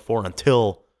Superman before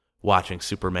until watching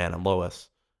Superman and Lois.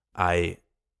 I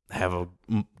have a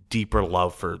deeper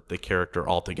love for the character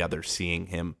altogether, seeing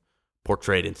him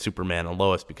portrayed in Superman and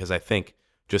Lois, because I think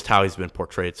just how he's been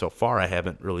portrayed so far, I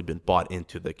haven't really been bought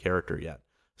into the character yet.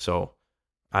 So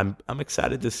I'm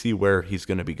excited to see where he's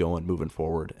going to be going moving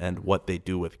forward, and what they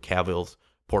do with Cavill's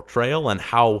portrayal, and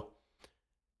how,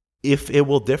 if it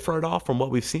will differ at all from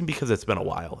what we've seen, because it's been a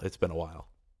while. It's been a while.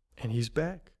 And he's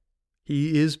back.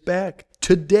 He is back.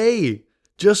 Today,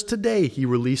 just today, he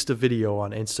released a video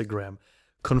on Instagram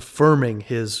confirming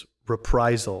his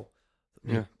reprisal.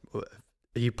 Yeah.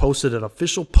 He posted an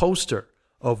official poster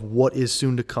of what is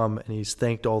soon to come, and he's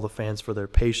thanked all the fans for their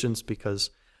patience, because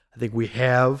I think we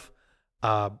have.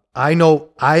 I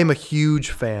know I am a huge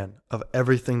fan of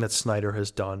everything that Snyder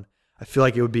has done. I feel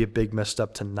like it would be a big messed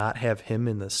up to not have him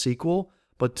in the sequel,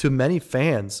 but to many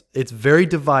fans, it's very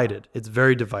divided. It's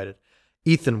very divided.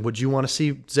 Ethan, would you want to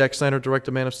see Zack Snyder direct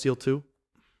a Man of Steel 2?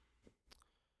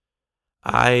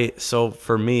 So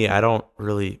for me, I don't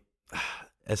really,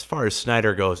 as far as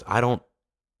Snyder goes, I don't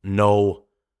know.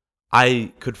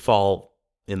 I could fall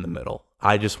in the middle.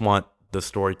 I just want the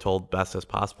story told best as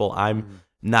possible. I'm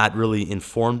not really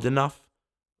informed well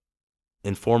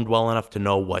enough to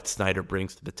know what Snyder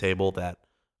brings to the table that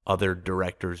other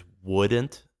directors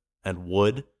wouldn't and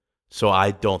would. So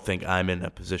I don't think I'm in a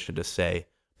position to say.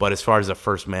 But as far as the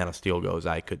first Man of Steel goes,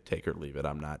 I could take or leave it.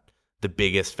 I'm not the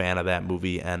biggest fan of that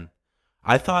movie, and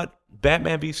I thought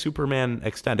Batman v Superman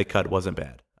extended cut wasn't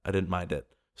bad. I didn't mind it.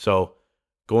 So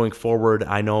going forward,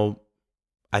 I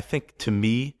think to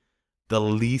me, the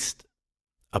least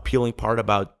appealing part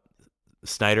about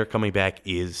Snyder coming back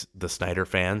is the Snyder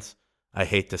fans. I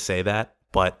hate to say that,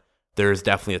 but there is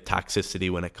definitely a toxicity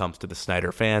when it comes to the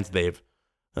Snyder fans. They've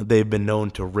been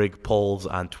known to rig polls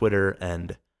on Twitter,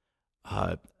 and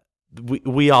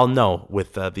we all know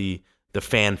with the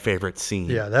fan favorite scene.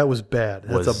 Yeah, that was bad.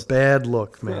 That's a bad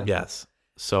look, man. Yes.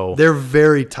 So they're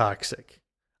very toxic.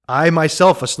 I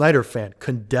myself, a Snyder fan,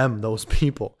 condemn those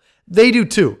people. They do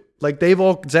too. Like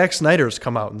Zack Snyder's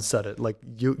come out and said it. Like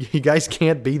you guys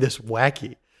can't be this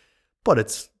wacky. But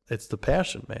it's the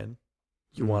passion, man.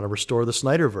 You want to restore the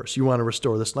Snyderverse. You want to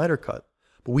restore the Snyder Cut.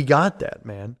 But we got that,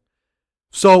 man.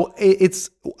 So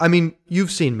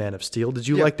you've seen Man of Steel. Did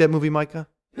you like that movie, Micah?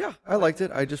 Yeah, I liked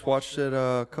it. I just watched it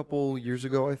a couple years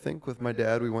ago, I think, with my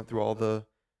dad. We went through all the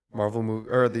Marvel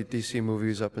the DC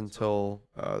movies up until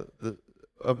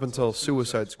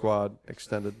Suicide Squad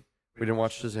extended. We didn't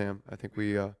watch Shazam. I think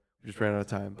we just ran out of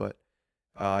time. But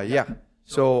yeah,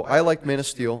 so I liked Man of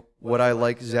Steel. Would I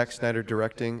like Zack Snyder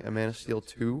directing a Man of Steel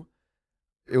 2?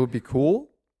 It would be cool.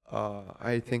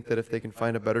 I think that if they can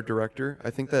find a better director,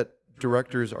 I think that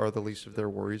directors are the least of their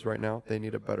worries right now. They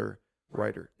need a better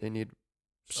writer. They need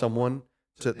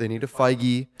they need a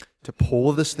Feige to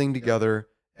pull this thing together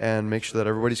and make sure that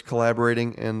everybody's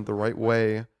collaborating in the right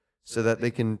way so that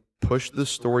they can push the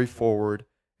story forward.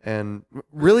 And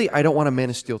really, I don't want a Man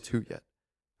of Steel 2 yet.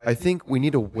 I think we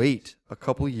need to wait a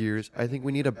couple years. I think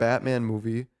we need a Batman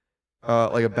movie,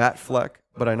 like a Batfleck,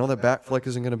 but I know that Batfleck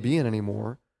isn't going to be in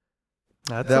anymore.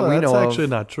 That's actually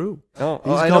not true. No,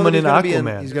 he's coming in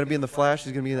Aquaman. He's going to be in The Flash.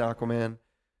 He's going to be in Aquaman.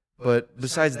 But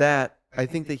besides that, I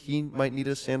think that he might need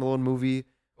a standalone movie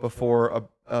before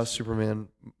a Superman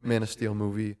Man of Steel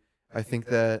movie. I think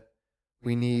that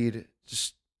we need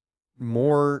just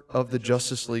more of the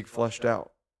Justice League fleshed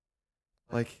out.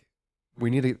 Like we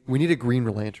need a Green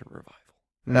Lantern revival.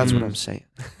 That's what I'm saying.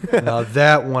 Now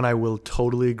that one I will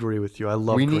totally agree with you. I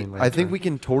love Green Lantern. I think we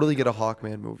can totally get a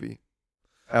Hawkman movie.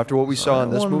 After what we saw in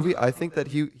this movie, I think that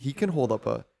he can hold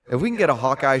up if we can get a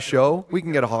Hawkeye show, we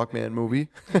can get a Hawkman movie.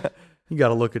 You got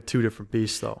to look at two different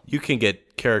beasts, though. You can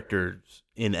get characters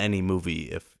in any movie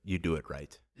if you do it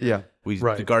right. Yeah.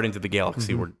 The Guardians of the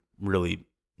Galaxy were really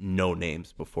no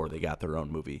names before they got their own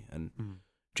movie. And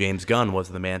James Gunn was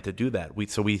the man to do that.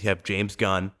 So we have James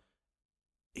Gunn.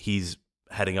 He's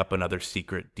heading up another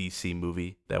secret DC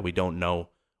movie that we don't know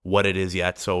what it is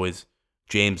yet. So is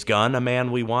James Gunn a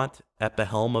man we want? at the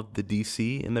helm of the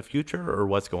DC in the future, or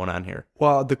what's going on here?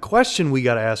 Well, the question we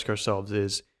got to ask ourselves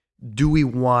is, do we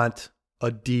want a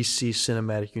DC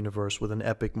cinematic universe with an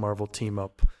epic Marvel team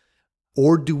up,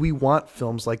 or do we want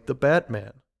films like The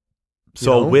Batman?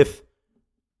 So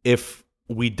if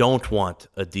we don't want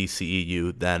a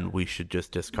DCEU, then we should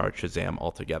just discard Shazam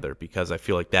altogether, because I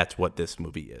feel like that's what this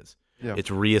movie is. Yeah. It's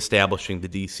reestablishing the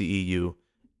DCEU.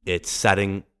 It's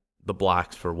setting the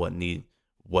blocks for what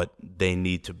they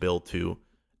need to build to,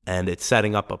 and it's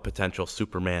setting up a potential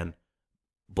Superman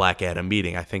Black Adam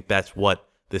meeting. I think that's what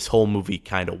this whole movie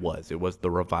kind of was. It was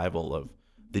the revival of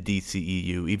the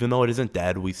DCEU. Even though it isn't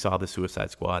dead, we saw the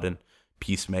Suicide Squad and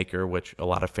Peacemaker, which a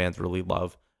lot of fans really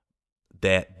love.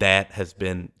 That has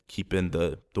been keeping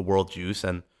the world juice,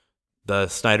 and the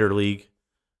Snyder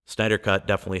Cut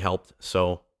definitely helped.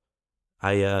 So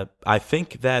I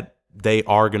think that they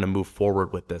are going to move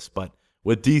forward with this, but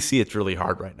with DC it's really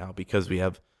hard right now because we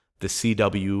have the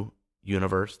CW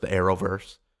universe, the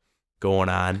Arrowverse going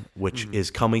on, which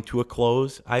is coming to a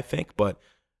close, I think, but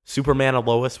Superman and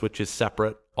Lois, which is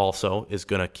separate also, is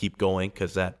going to keep going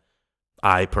because that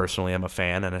I personally am a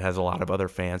fan, and it has a lot of other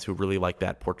fans who really like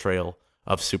that portrayal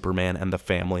of Superman and the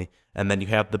family. And then you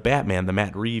have the Batman, the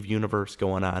Matt Reeves universe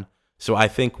going on. So I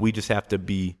think we just have to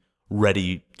be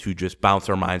ready to just bounce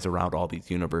our minds around all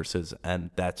these universes, and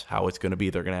that's how it's going to be.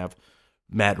 They're going to have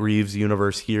Matt Reeves'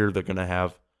 universe here. They're going to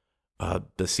have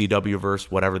the CW verse,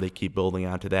 whatever they keep building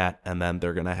onto that, and then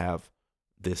they're going to have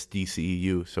this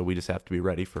DCEU. So we just have to be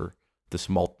ready for this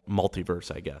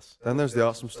multiverse, I guess. Then there's the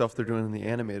awesome stuff they're doing in the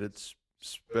animated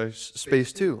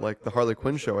space too. Like the Harley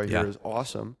Quinn show I hear is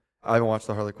awesome. I haven't watched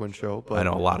the Harley Quinn show, but I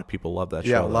know a lot of people love that show.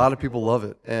 Yeah, a lot of people love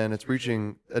it, and it's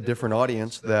reaching a different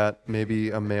audience that maybe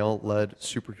a male-led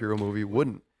superhero movie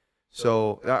wouldn't.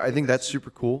 So I think that's super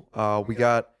cool. We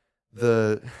got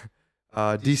the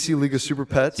DC League of Super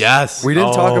Pets. Yes. We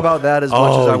didn't talk about that as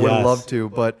much as I would have yes. loved to,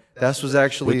 but this was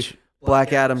actually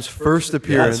Black Adam's first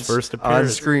appearance, on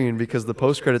screen, because the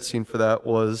post-credit scene for that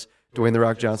was Dwayne "The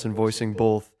Rock" Johnson voicing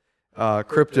both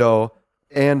Crypto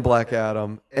and Black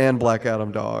Adam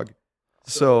Dog.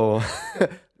 So,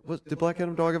 did Black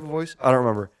Adam Dog have a voice? I don't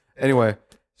remember. Anyway,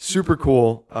 super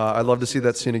cool. I'd love to see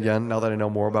that scene again now that I know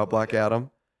more about Black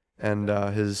Adam and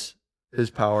his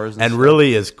powers. And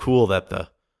really is cool that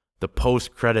the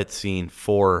post-credit scene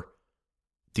for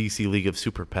DC League of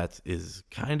Super Pets is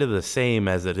kind of the same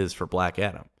as it is for Black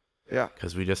Adam. Yeah.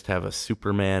 Because we just have a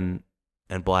Superman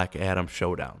and Black Adam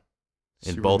showdown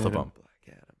in both of them.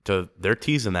 So they're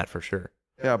teasing that for sure.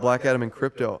 Yeah, Black Adam and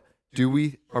Crypto. Are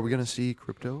we going to see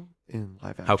Crypto in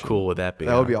live action? How cool would that be?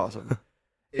 That would be awesome.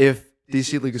 If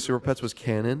DC League of Super Pets was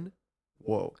canon,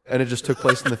 whoa, and it just took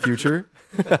place in the future.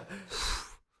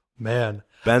 Man.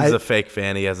 Ben's a fake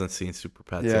fan. He hasn't seen Super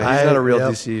Pets. Yeah, he's not a real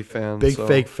DC fan. Big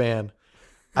fake fan.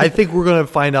 I think we're going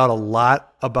to find out a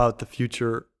lot about the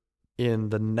future in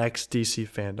the next DC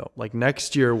fandom. Like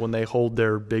next year when they hold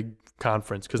their big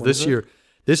conference, because this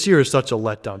year is such a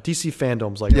letdown. DC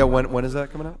fandom's like, when is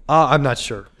that coming out? I'm not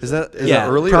sure. Is that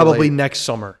early? Probably next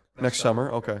summer. Next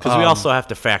summer, okay. Because we also have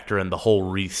to factor in the whole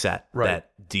reset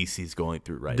that DC's going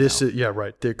through right now.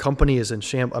 Right. The company is in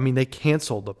shambles. I mean, they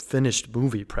canceled the finished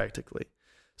movie practically.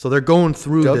 So they're going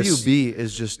through this. WB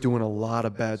is just doing a lot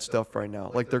of bad stuff right now.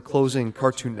 Like they're closing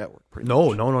Cartoon Network.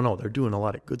 No. They're doing a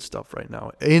lot of good stuff right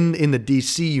now. In the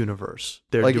DC universe,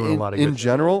 they're doing a lot of good stuff. In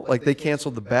general, like they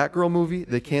canceled the Batgirl movie.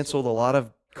 They canceled a lot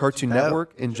of Cartoon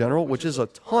Network in general, which is a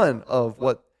ton of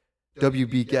what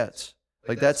WB gets.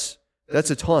 Like that's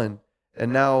a ton.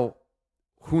 And now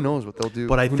who knows what they'll do.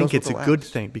 But I think it's a good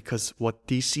thing because what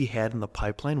DC had in the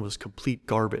pipeline was complete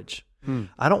garbage.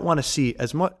 I don't want to see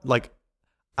as much, like,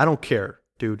 I don't care,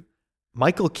 dude.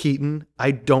 Michael Keaton,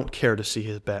 I don't care to see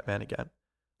his Batman again.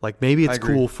 Like, maybe it's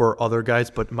cool for other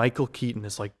guys, but Michael Keaton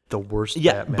is like the worst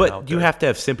Batman out there. But you have to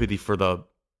have sympathy for the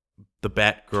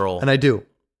Batgirl. And I do.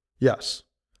 Yes.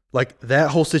 Like, that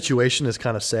whole situation is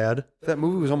kind of sad. That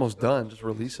movie was almost done. Just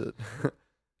release it.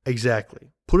 Exactly.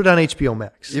 Put it on HBO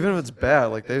Max. Even if it's bad,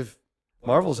 like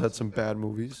Marvel's had some bad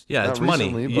movies. Yeah, it's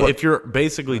money. If you're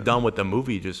basically done with the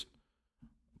movie, just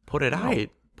put it out.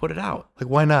 Put it out. Like,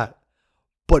 why not?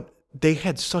 But they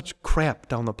had such crap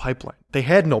down the pipeline. They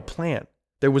had no plan.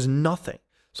 There was nothing.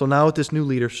 So now with this new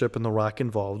leadership and The Rock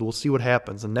involved, we'll see what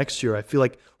happens. And next year, I feel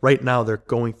like right now they're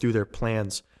going through their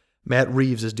plans. Matt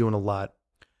Reeves is doing a lot.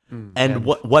 And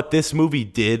what this movie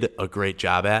did a great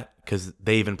job at, because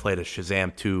they even played a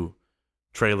Shazam 2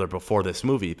 trailer before this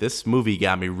movie. This movie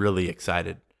got me really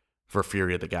excited for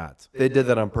Fury of the Gods. They did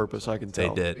that on purpose, I can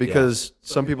tell. They did. Because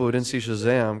some people who didn't see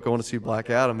Shazam going to see Black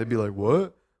Adam, they'd be like,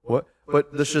 what?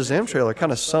 But the Shazam trailer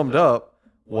kind of summed up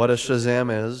what a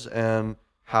Shazam is and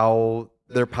how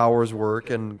their powers work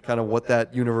and kind of what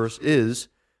that universe is.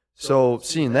 So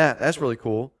seeing that's really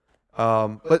cool.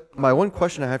 But my one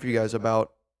question I have for you guys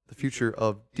about the future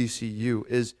of DCU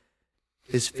is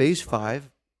Phase 5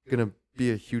 going to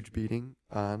be a huge beating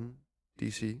on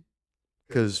DC?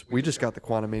 Because we just got the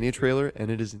Quantumania trailer,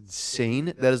 and it is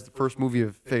insane. That is the first movie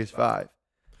of Phase 5.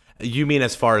 You mean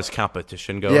as far as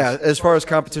competition goes? Yeah, as far as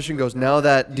competition goes, now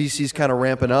that DC's kind of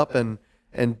ramping up and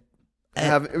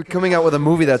coming out with a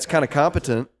movie that's kind of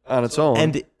competent on its own.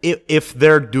 And if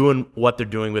they're doing what they're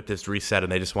doing with this reset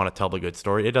and they just want to tell the good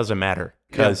story, it doesn't matter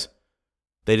because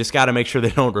they just got to make sure they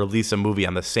don't release a movie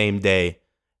on the same day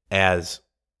as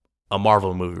a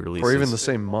Marvel movie releases. Or even the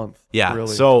same month. Yeah,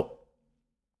 really. So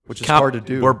which is hard to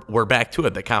do. We're back to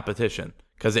it, the competition,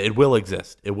 because it will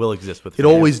exist. It will exist with It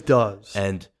fans. always does.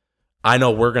 And I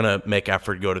know we're going to make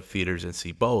effort to go to theaters and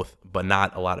see both, but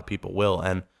not a lot of people will.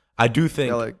 And I do think...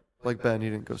 Yeah, like Ben, he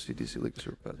didn't go see DC League of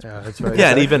Super Pets. Yeah, that's right.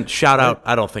 Yeah, and even shout out,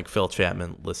 I don't think Phil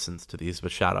Chapman listens to these,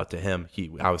 but shout out to him.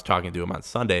 I was talking to him on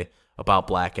Sunday about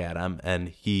Black Adam, and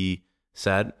he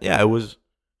said, yeah, it was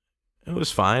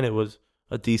fine. It was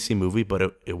a DC movie,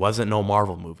 but it wasn't no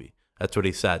Marvel movie. That's what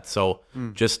he said. So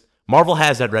just Marvel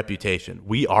has that reputation.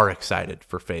 We are excited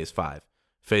for Phase 5.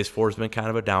 Phase 4 has been kind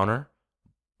of a downer,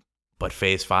 but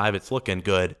Phase 5, it's looking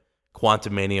good.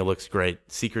 Quantumania looks great.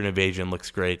 Secret Invasion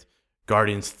looks great.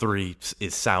 Guardians 3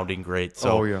 is sounding great.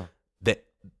 So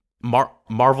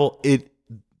Marvel,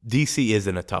 DC is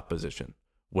in a tough position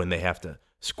when they have to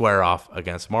square off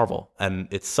against Marvel. And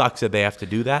it sucks that they have to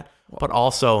do that. But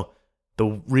also,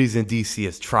 the reason DC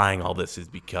is trying all this is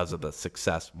because of the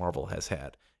success Marvel has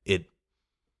had.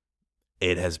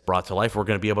 It has brought to life. We're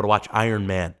going to be able to watch Iron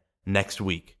Man next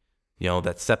week.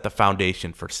 That set the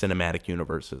foundation for cinematic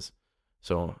universes.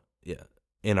 So, yeah,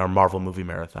 in our Marvel movie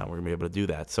marathon, we're going to be able to do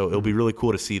that. So it'll be really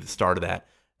cool to see the start of that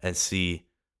and see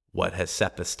what has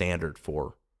set the standard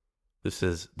for this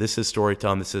is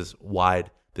storytelling. This is wide.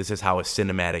 This is how a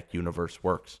cinematic universe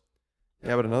works.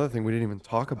 Yeah, but another thing we didn't even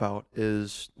talk about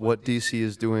is what DC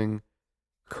is doing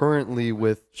currently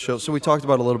with shows. So we talked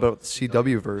about a little bit about the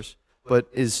CW verse, but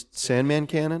is Sandman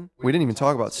canon? We didn't even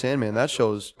talk about Sandman. That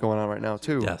show's going on right now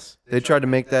too. Yes. They tried to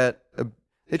make that.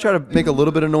 They tried to make a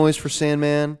little bit of noise for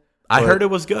Sandman. I heard it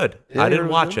was good. Yeah, I didn't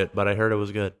watch it, but I heard it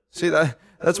was good. See,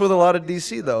 that's with a lot of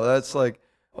DC though. That's like,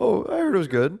 oh, I heard it was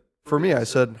good. For me, I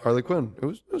said Harley Quinn. It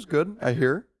was good. I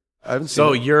haven't seen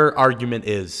So it. your argument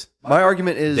is My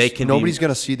argument is nobody's going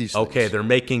to see these things. okay. They're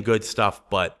making good stuff,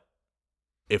 but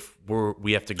if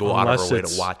we have to go out of our way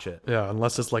to watch it. Yeah,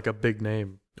 unless it's like a big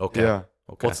name. Okay. Yeah.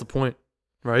 Okay. What's the point?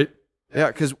 Right? Yeah,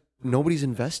 because nobody's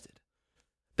invested.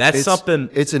 That's something.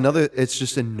 It's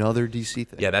just another DC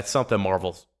thing. Yeah, that's something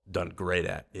Marvel's done great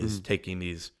at is taking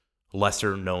these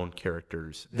lesser known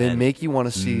characters They and make you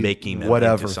want to see making them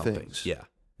whatever into something. things. Yeah.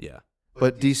 Yeah.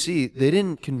 But DC, they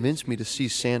didn't convince me to see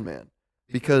Sandman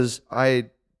because I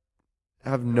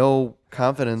have no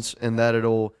confidence in that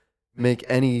it'll make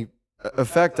any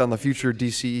effect on the future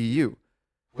DCEU.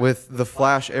 With the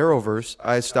Flash Arrowverse,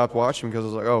 I stopped watching because I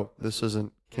was like, oh, this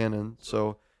isn't canon,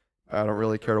 so I don't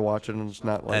really care to watch it, and it's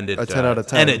not like a 10 out of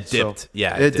 10. And it dipped. So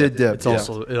yeah. it did dip. It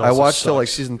also I watched till like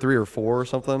sucks. season 3 or 4 or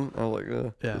something. I was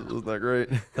like, Yeah. this isn't that great.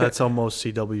 That's how most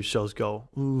CW shows go.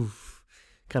 Oof.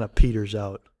 Kind of peters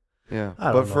out. Yeah,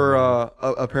 I don't but know, for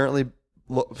apparently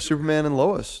Superman and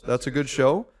Lois, that's a good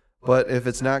show. But if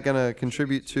it's not going to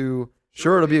contribute to,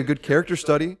 sure, it'll be a good character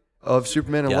study of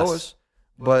Superman and Yes. Lois,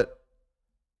 but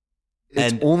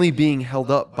it's only being held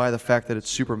up by the fact that it's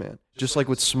Superman. Just like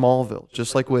with Smallville,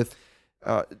 just like with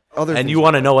other. And things. you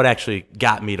want to know what actually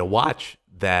got me to watch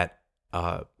that?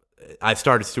 I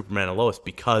started Superman and Lois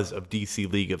because of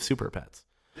DC League of Super Pets.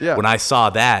 Yeah. When I saw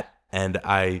that, and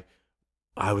I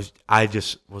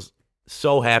just was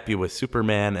so happy with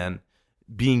Superman and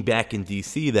being back in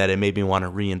DC that it made me want to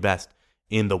reinvest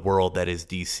in the world that is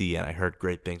DC. And I heard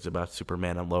great things about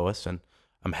Superman and Lois, and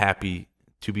I'm happy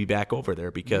to be back over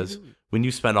there because when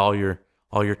you spend all your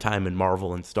time in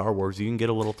Marvel and Star Wars, you can get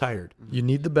a little tired. You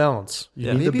need the balance. You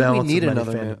need Maybe the balance we need of many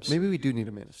another Man. fandoms. Maybe we do need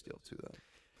a Man of Steel too,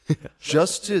 though.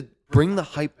 Just to bring the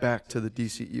hype back to the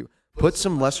DCU. Put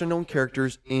some lesser known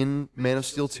characters in Man of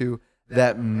Steel 2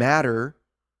 that matter.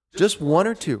 Just one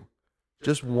or two.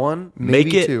 Just one,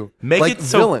 maybe two. Make like it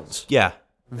so, villains. Yeah.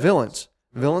 Villains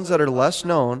that are less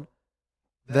known,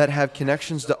 that have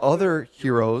connections to other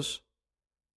heroes,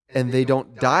 and they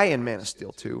don't die in Man of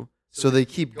Steel 2. So they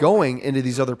keep going into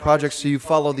these other projects, so you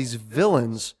follow these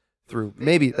villains through.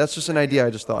 Maybe. That's just an idea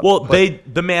I just thought. Well,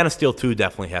 the Man of Steel 2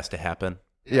 definitely has to happen.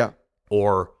 Yeah.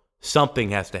 Or something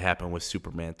has to happen with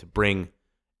Superman to bring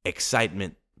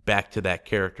excitement back to that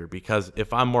character, because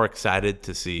if I'm more excited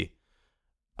to see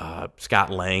Scott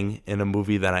Lang in a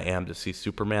movie than I am to see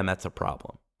Superman, that's a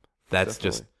problem. That's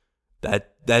Definitely. just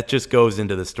that just goes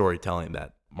into the storytelling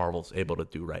that Marvel's able to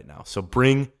do right now. So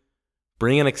bring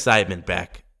an excitement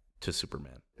back to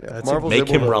Superman. Yeah, if Make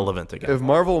him able to- relevant again. If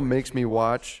Marvel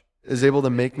is able to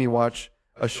make me watch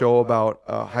a show about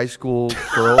a high school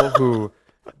girl who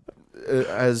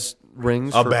has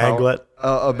rings A for banglet.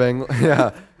 a banglet,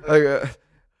 yeah.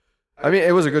 I mean,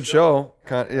 it was a good show.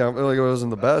 Like it wasn't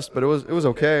the best, but it was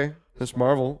okay. It's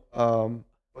Marvel,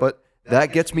 but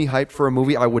that gets me hyped for a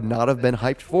movie I would not have been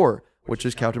hyped for, which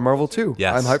is Captain Marvel 2.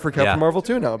 Yes. I'm hyped for Captain Yeah. Marvel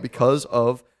 2 now because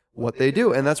of what they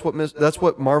do, and that's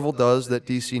what Marvel does that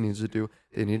DC needs to do.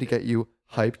 They need to get you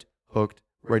hyped, hooked,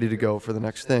 ready to go for the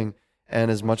next thing. And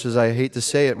as much as I hate to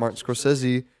say it, Martin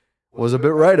Scorsese was a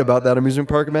bit right about that amusement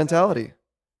park mentality.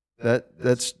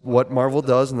 That's what Marvel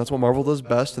does, and that's what Marvel does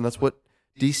best, and that's what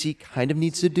DC kind of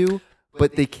needs to do,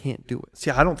 but they can't do it. See,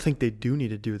 I don't think they do need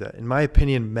to do that. In my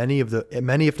opinion, many,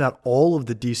 if not all of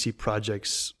the DC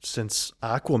projects since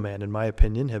Aquaman, in my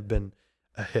opinion, have been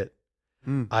a hit.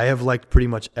 I have liked pretty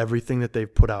much everything that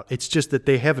they've put out. It's just that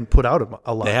they haven't put out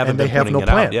a lot. They haven't and been they have putting no it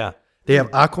plan. out, yeah. They have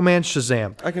Aquaman,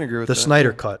 Shazam, I can agree with the that.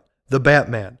 Snyder Cut, the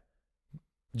Batman,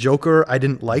 Joker. I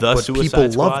didn't like, The but Suicide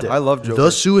people Squad? loved it. I love Joker.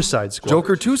 The Suicide Squad.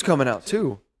 Joker 2's coming out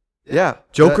too. Yeah,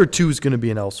 Joker 2 is going to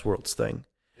be an Elseworlds thing.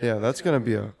 Yeah, that's gonna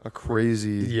be a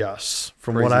crazy. Yes,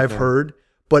 from Crazy what I've thing. heard.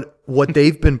 But what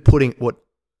they've been putting,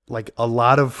 a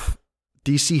lot of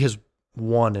DC has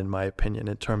won, in my opinion,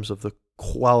 in terms of the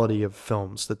quality of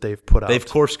films that they've put out. They've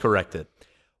course corrected.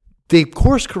 They've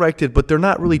course corrected, but they're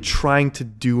not really trying to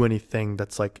do anything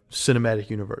that's like cinematic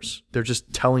universe. They're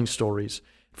just telling stories.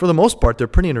 For the most part, they're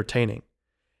pretty entertaining.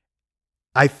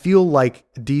 I feel like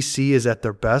DC is at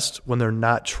their best when they're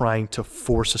not trying to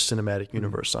force a cinematic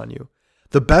universe on you.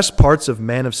 The best parts of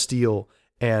Man of Steel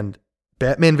and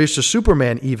Batman vs.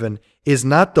 Superman even is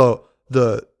not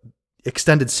the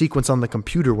extended sequence on the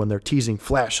computer when they're teasing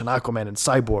Flash and Aquaman and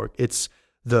Cyborg. It's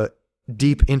the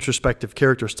deep introspective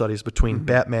character studies between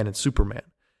Batman and Superman.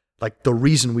 Like the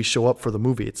reason we show up for the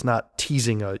movie. It's not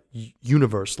teasing a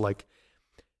universe. Like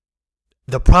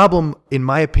the problem, in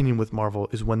my opinion, with Marvel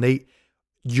is when the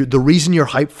reason you're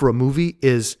hyped for a movie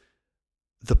is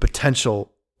the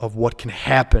potential of what can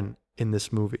happen in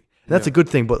this movie. And that's a good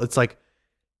thing, but it's like,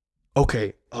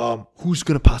 okay, who's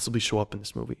going to possibly show up in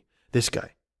this movie? This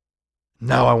guy.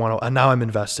 Now I'm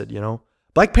invested,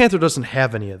 Black Panther doesn't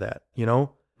have any of that,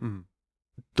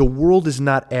 The world is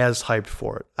not as hyped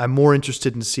for it. I'm more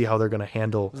interested in see how they're going to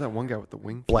handle Who's that one guy with the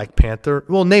wing? Black Panther.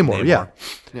 Well, Namor. Yeah.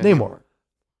 Namor.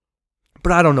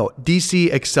 But I don't know.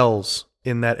 DC excels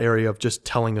in that area of just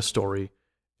telling a story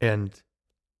and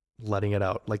letting it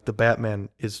out. Like the Batman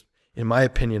is, in my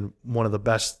opinion, the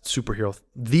best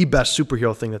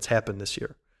superhero thing that's happened this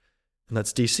year. And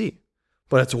that's DC.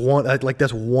 But that's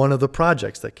one of the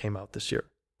projects that came out this year.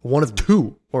 One of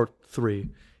 2 or 3,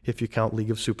 if you count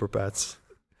League of Super Pets,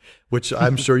 which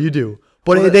I'm sure you do.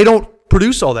 But they don't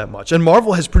produce all that much. And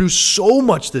Marvel has produced so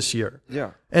much this year.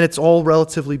 Yeah. And it's all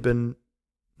relatively been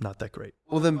not that great.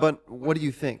 Well then, but what do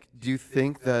you think? Do you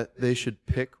think that they should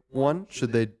pick one?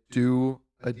 Should they do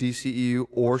a DCEU,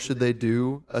 or should they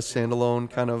do a standalone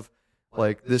kind of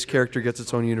like this character gets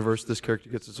its own universe, this character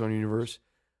gets its own universe?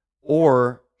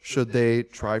 Or should they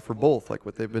try for both, like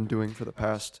what they've been doing for the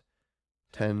past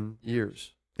 10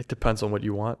 years? It depends on what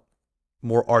you want.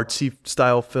 More artsy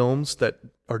style films that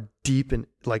are deep and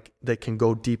that can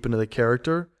go deep into the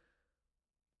character.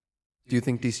 Do you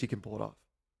think DC can pull it off?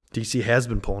 DC has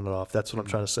been pulling it off. That's what I'm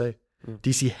trying to say.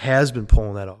 DC has been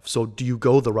pulling that off. So do you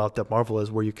go the route that Marvel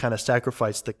is, where you kind of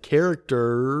sacrifice the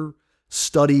character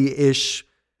study-ish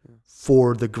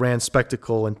for the grand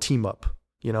spectacle and team up,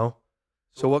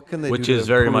 So what can they do? Which is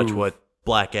very much improve? what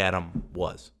Black Adam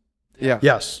was. Yeah.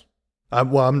 Yes. I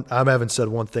haven't said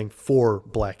one thing for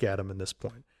Black Adam in this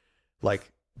point.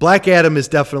 Like, Black Adam is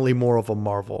definitely more of a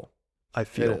Marvel, I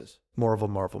feel. It is. More of a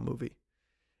Marvel movie.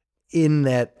 In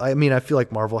that, I feel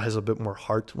like Marvel has a bit more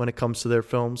heart when it comes to their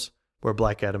films, where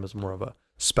Black Adam is more of a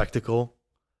spectacle.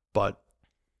 But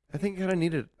I think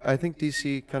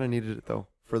DC kind of needed it though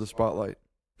for the spotlight.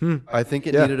 Hmm. I think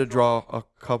it Yeah. needed to draw a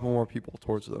couple more people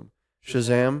towards them.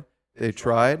 Shazam, they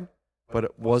tried, but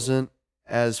it wasn't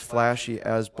as flashy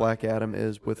as Black Adam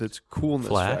is with its coolness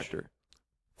Flash? factor.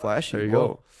 Flashy, There you whoa.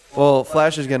 go. Well,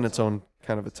 Flash is getting its own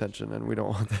kind of attention, and we don't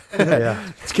want that.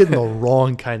 yeah, it's getting the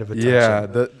wrong kind of attention.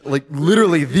 Yeah,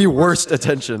 literally the worst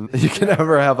attention you can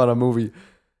ever have on a movie.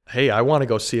 Hey, I want to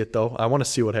go see it though. I want to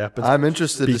see what happens. I'm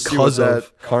interested to see what Because that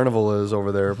of- carnival is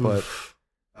over there, but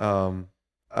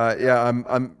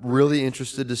I'm really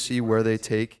interested to see where they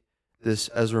take this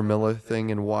Ezra Miller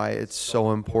thing and why it's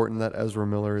so important that Ezra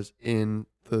Miller is in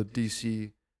the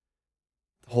DC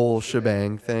whole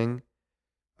shebang thing.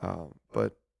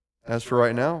 But as for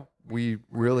right now, we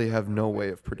really have no way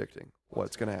of predicting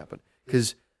what's going to happen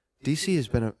because DC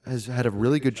has had a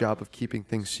really good job of keeping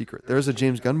things secret. There's a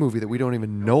James Gunn movie that we don't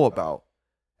even know about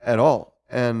at all.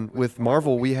 And with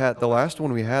Marvel, we had the last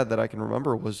one we had that I can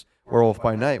remember was Werewolf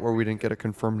by Night, where we didn't get a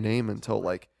confirmed name until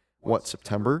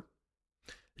September.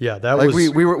 Yeah, that was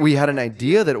we had an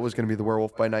idea that it was going to be the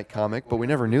Werewolf by Night comic, but we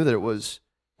never knew that it was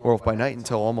Werewolf by Night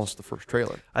until almost the first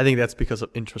trailer. I think that's because of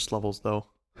interest levels, though.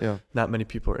 Yeah, not many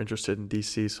people are interested in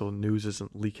DC, so news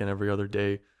isn't leaking every other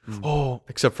day. Oh,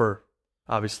 except for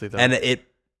obviously the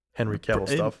Henry Cavill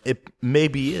stuff. It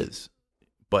maybe is,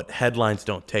 but headlines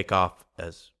don't take off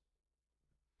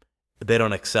they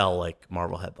don't excel like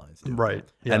Marvel headlines do. Right.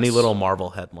 Yes. Any little Marvel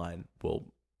headline will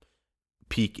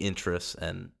pique interest,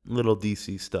 and little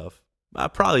DC stuff.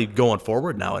 Probably going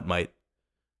forward now it might,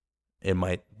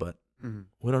 but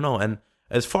we don't know. And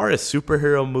as far as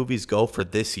superhero movies go for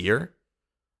this year,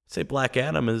 I'd say Black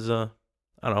Adam is I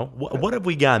don't know. What have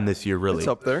we gotten this year really? It's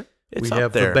up there. We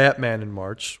have the Batman in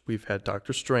March. We've had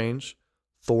Doctor Strange,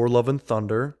 Thor: Love and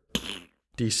Thunder,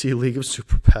 DC League of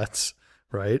Super Pets,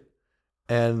 right?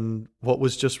 And what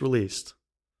was just released?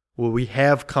 Well, we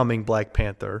have coming Black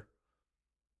Panther.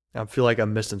 I feel like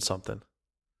I'm missing something.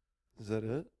 Is that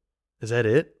it? Is that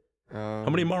it? How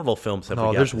many Marvel films have we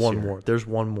got there's this one year? more. There's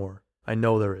one more. I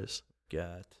know there is.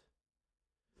 Got.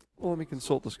 Well, let me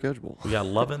consult the schedule. We got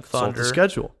Love and Consult Thunder. the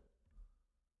schedule.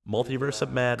 Multiverse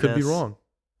of Madness. Could be wrong.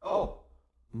 Oh,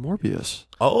 Morbius.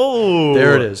 Oh,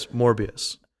 There it is.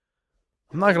 Morbius.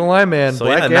 I'm not gonna lie, man. So,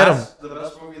 Black yeah, Adam, The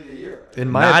best movie of the year. in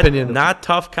my opinion, not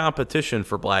tough competition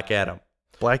for Black Adam.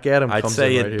 Black Adam. I'd comes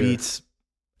say in it right here. beats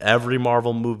every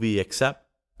Marvel movie except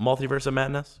Multiverse of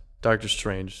Madness. Doctor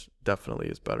Strange definitely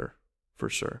is better, for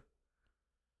sure.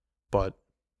 But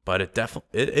it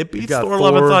definitely it you beats got Thor: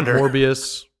 Love and Thunder.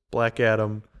 Morbius, Black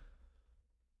Adam.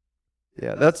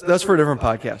 Yeah, that's for a different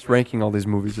podcast, ranking all these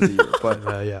movies of the year. But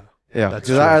Yeah. yeah, That's because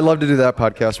true. I love to do that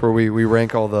podcast where we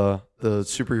rank all the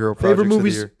superhero projects Favorite of the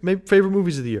movies. year. Favorite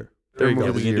movies of the year. There you Favorite go.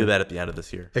 movies We of can the do year. that at the end of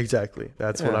this year. Exactly.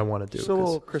 That's what I want to do. So a 'cause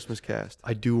little Christmas cast.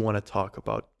 I do want to talk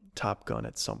about Top Gun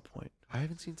at some point. I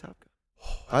haven't seen Top Gun.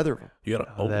 Either of them. You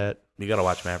gotta That you gotta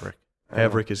watch Maverick.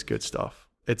 Maverick is good stuff.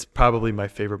 It's probably my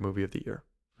favorite movie of the year.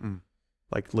 Mm.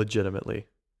 Like legitimately.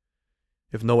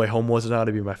 If No Way Home wasn't out,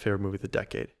 it'd be my favorite movie of the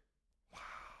decade.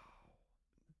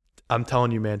 I'm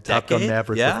telling you, man, Top Gun Decade?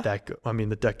 Maverick Yeah? with that. I mean,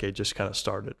 the decade just kind of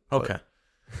started. but Okay,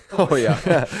 Oh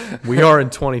yeah. we are in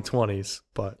 2020s,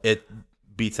 but it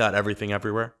beats out Everything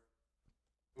Everywhere.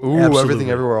 Ooh, Absolutely. Everything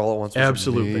Everywhere All at Once. Was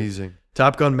Absolutely. amazing.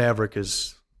 Top Gun Maverick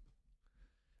is.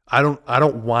 I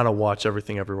don't want to watch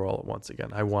Everything Everywhere All at Once again.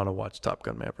 I want to watch Top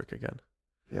Gun Maverick again.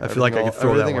 Yeah, I feel like I could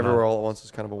throw that Everything one Everywhere out. All at Once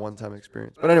is kind of a one-time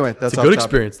experience. But anyway, that's It's a off good topic.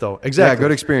 experience, though. Exactly. Yeah,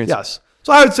 good experience. Yes.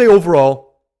 So I would say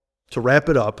overall, to wrap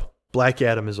it up, Black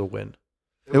Adam is a win.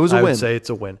 It was a I win. would say it's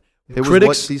a win. It was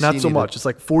Critics, what DC not so needed. much. It's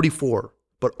like 44.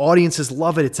 But audiences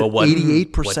love it. It's But at what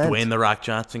 88%. Dwayne The Rock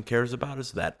Johnson cares about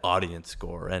is that audience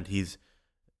score, and he's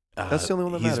That's the only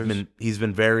one that matters. He's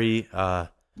been very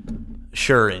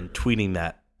sure in tweeting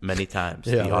that many times,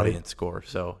 Yeah, the right. audience score.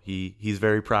 So he's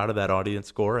very proud of that audience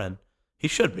score, and he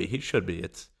should be. He should be.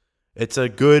 It's a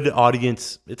good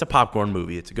audience. It's a popcorn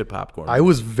movie. It's a good popcorn I movie.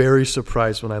 was very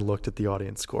surprised when I looked at the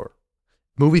audience score.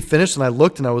 Movie finished and I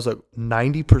looked and I was like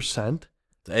 90%.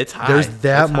 It's high. There's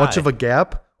that It's much high. of a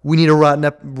gap. We need a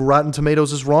Rotten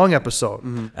Tomatoes is wrong episode.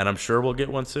 And I'm sure we'll get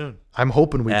one soon. I'm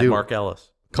hoping we At do. Mark Ellis.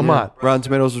 Come Yeah. on. Rotten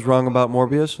Tomatoes was wrong about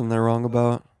Morbius, and they're wrong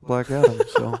about Black Adam.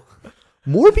 So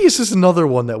Morbius is another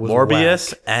one that was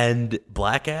Morbius whack. and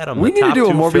Black Adam. we the need to top do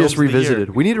a two films Morbius of the year.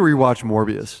 revisited. We need to rewatch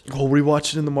Morbius. We'll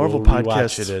rewatch it in the Marvel We'll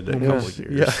podcast. rewatch it in a When couple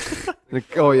we- years.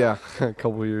 Yeah. Oh yeah, a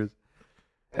couple of years.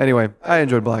 Anyway, I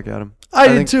enjoyed Black Adam. I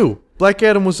did think- too. Black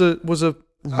Adam was a really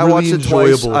I watched it twice.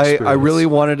 enjoyable I experience. really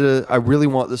wanted to. I really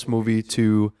want this movie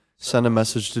to send a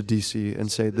message to DC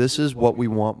and say this is what we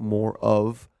want more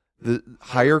of: the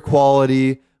higher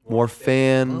quality, more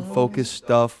fan-focused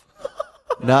stuff.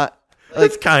 Not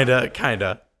It's kind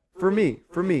of. for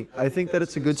me. I think that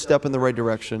it's a good step in the right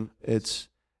direction. It's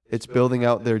building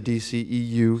out their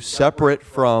DCEU separate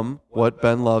from what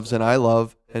Ben loves and I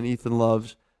love and Ethan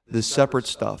loves. This separate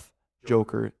stuff: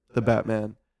 Joker, the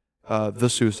Batman, the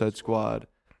Suicide Squad,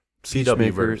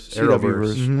 Peacemaker, CW-verse,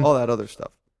 CW-verse, Arrowverse. Mhm. all that other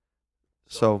stuff.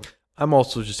 So I'm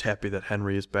also just happy that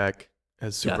Henry is back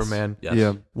as Yes, Superman. yes.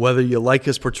 yeah, Whether you like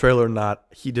his portrayal or not,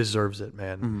 he deserves it,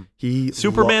 man. Mhm. He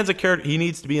Superman's a character. He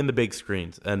needs to be in the big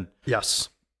screens, and yes.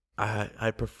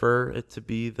 I prefer it to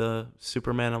be the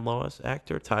Superman and Lois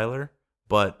actor, Tyler,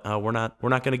 but we're not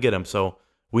going to get him. So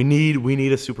we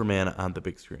need a Superman on the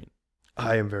big screen.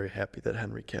 I am very happy that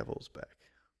Henry Cavill is back.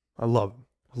 I love him.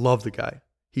 I love the guy.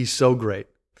 He's so great.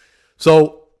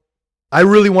 So I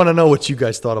really want to know what you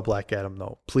guys thought of Black Adam,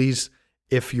 though. Please,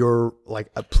 if you're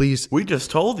like, please. We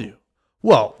just told you.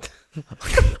 Well,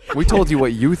 We told you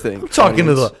what you think. I'm talking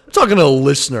to the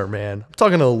listener, man. I'm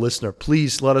talking to the listener.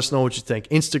 Please let us know what you think.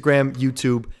 Instagram,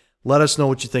 YouTube, let us know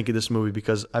what you think of this movie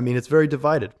because I mean it's very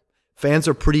divided. Fans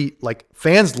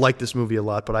like this movie a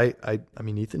lot, but I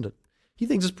mean Ethan, he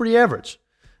thinks it's pretty average.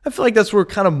 I feel like that's where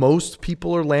kind of most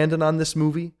people are landing on this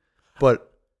movie.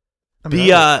 But I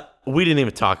mean, we didn't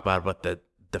even talk about it, but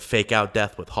the fake out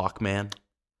death with Hawkman,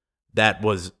 that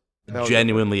was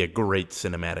genuinely a great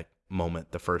cinematic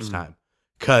moment the first time.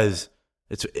 Because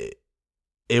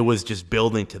it was just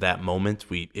building to that moment.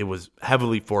 It was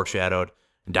heavily foreshadowed,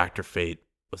 and Dr. Fate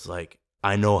was like,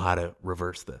 I know how to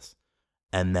reverse this.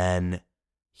 And then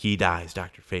he dies.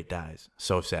 Dr. Fate dies.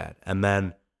 So sad. And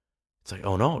then it's like,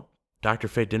 oh no, Dr.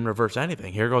 Fate didn't reverse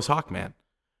anything. Here goes Hawkman.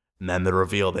 And then the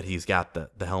reveal that he's got the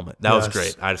helmet. That was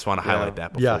great. I just want to highlight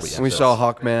that before we end we this. saw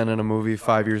Hawkman in a movie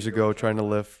 5 years ago trying to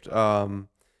lift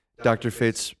Dr.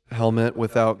 Fate's helmet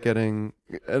without getting,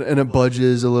 and it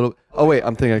budges a little. Oh wait,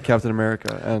 I'm thinking of Captain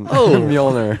America and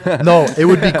Mjolnir. no, it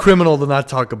would be criminal to not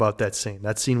talk about that scene.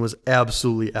 That scene was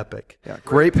absolutely epic. Yeah,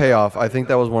 great payoff. I think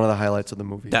that was one of the highlights of the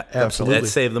movie. Absolutely. That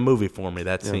saved the movie for me,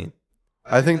 that scene.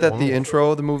 I think that the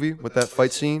intro of the movie with that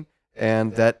fight scene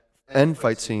and that end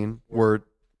fight scene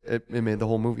it made the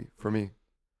whole movie for me.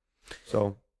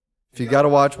 So if you got to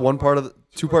watch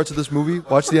two parts of this movie,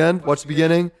 watch the end, watch the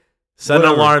beginning. Set an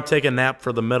alarm, take a nap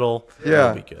for the middle. Yeah.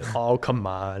 That'll be good. Oh, come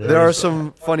on. There are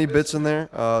some funny bits in there,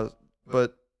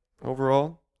 but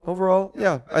overall,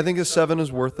 yeah, I think a 7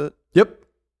 is worth it. Yep.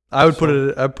 I'd put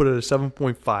it at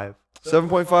 7.5.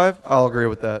 7.5? I'll agree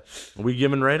with that. Are we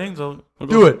giving ratings? We'll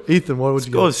Do it. Ethan, what would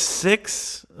you go go?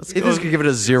 6. Ethan's going to give it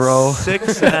a 0.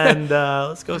 6 and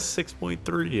let's go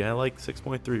 6.3. I like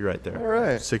 6.3 right there. All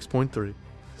right. 6.3.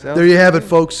 Sounds There you have it, good.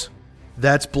 folks.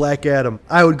 That's Black Adam.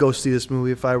 I would go see this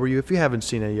movie if I were you. If you haven't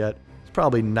seen it yet, it's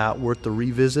probably not worth the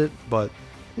revisit, but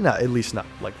at least not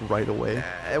like right away.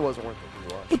 It wasn't worth it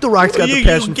to watch. But The Rock's got the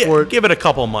passion for it. Give it a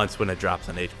couple months when it drops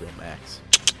on HBO Max.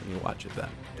 And you watch it then.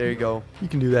 There you go. You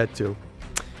can do that too.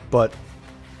 But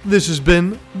this has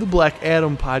been the Black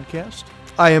Adam podcast.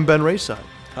 I am Ben Rayside.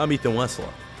 I'm Ethan Westlaw.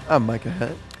 I'm Micah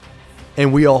Head.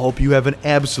 And we all hope you have an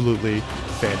absolutely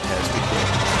fantastic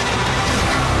day.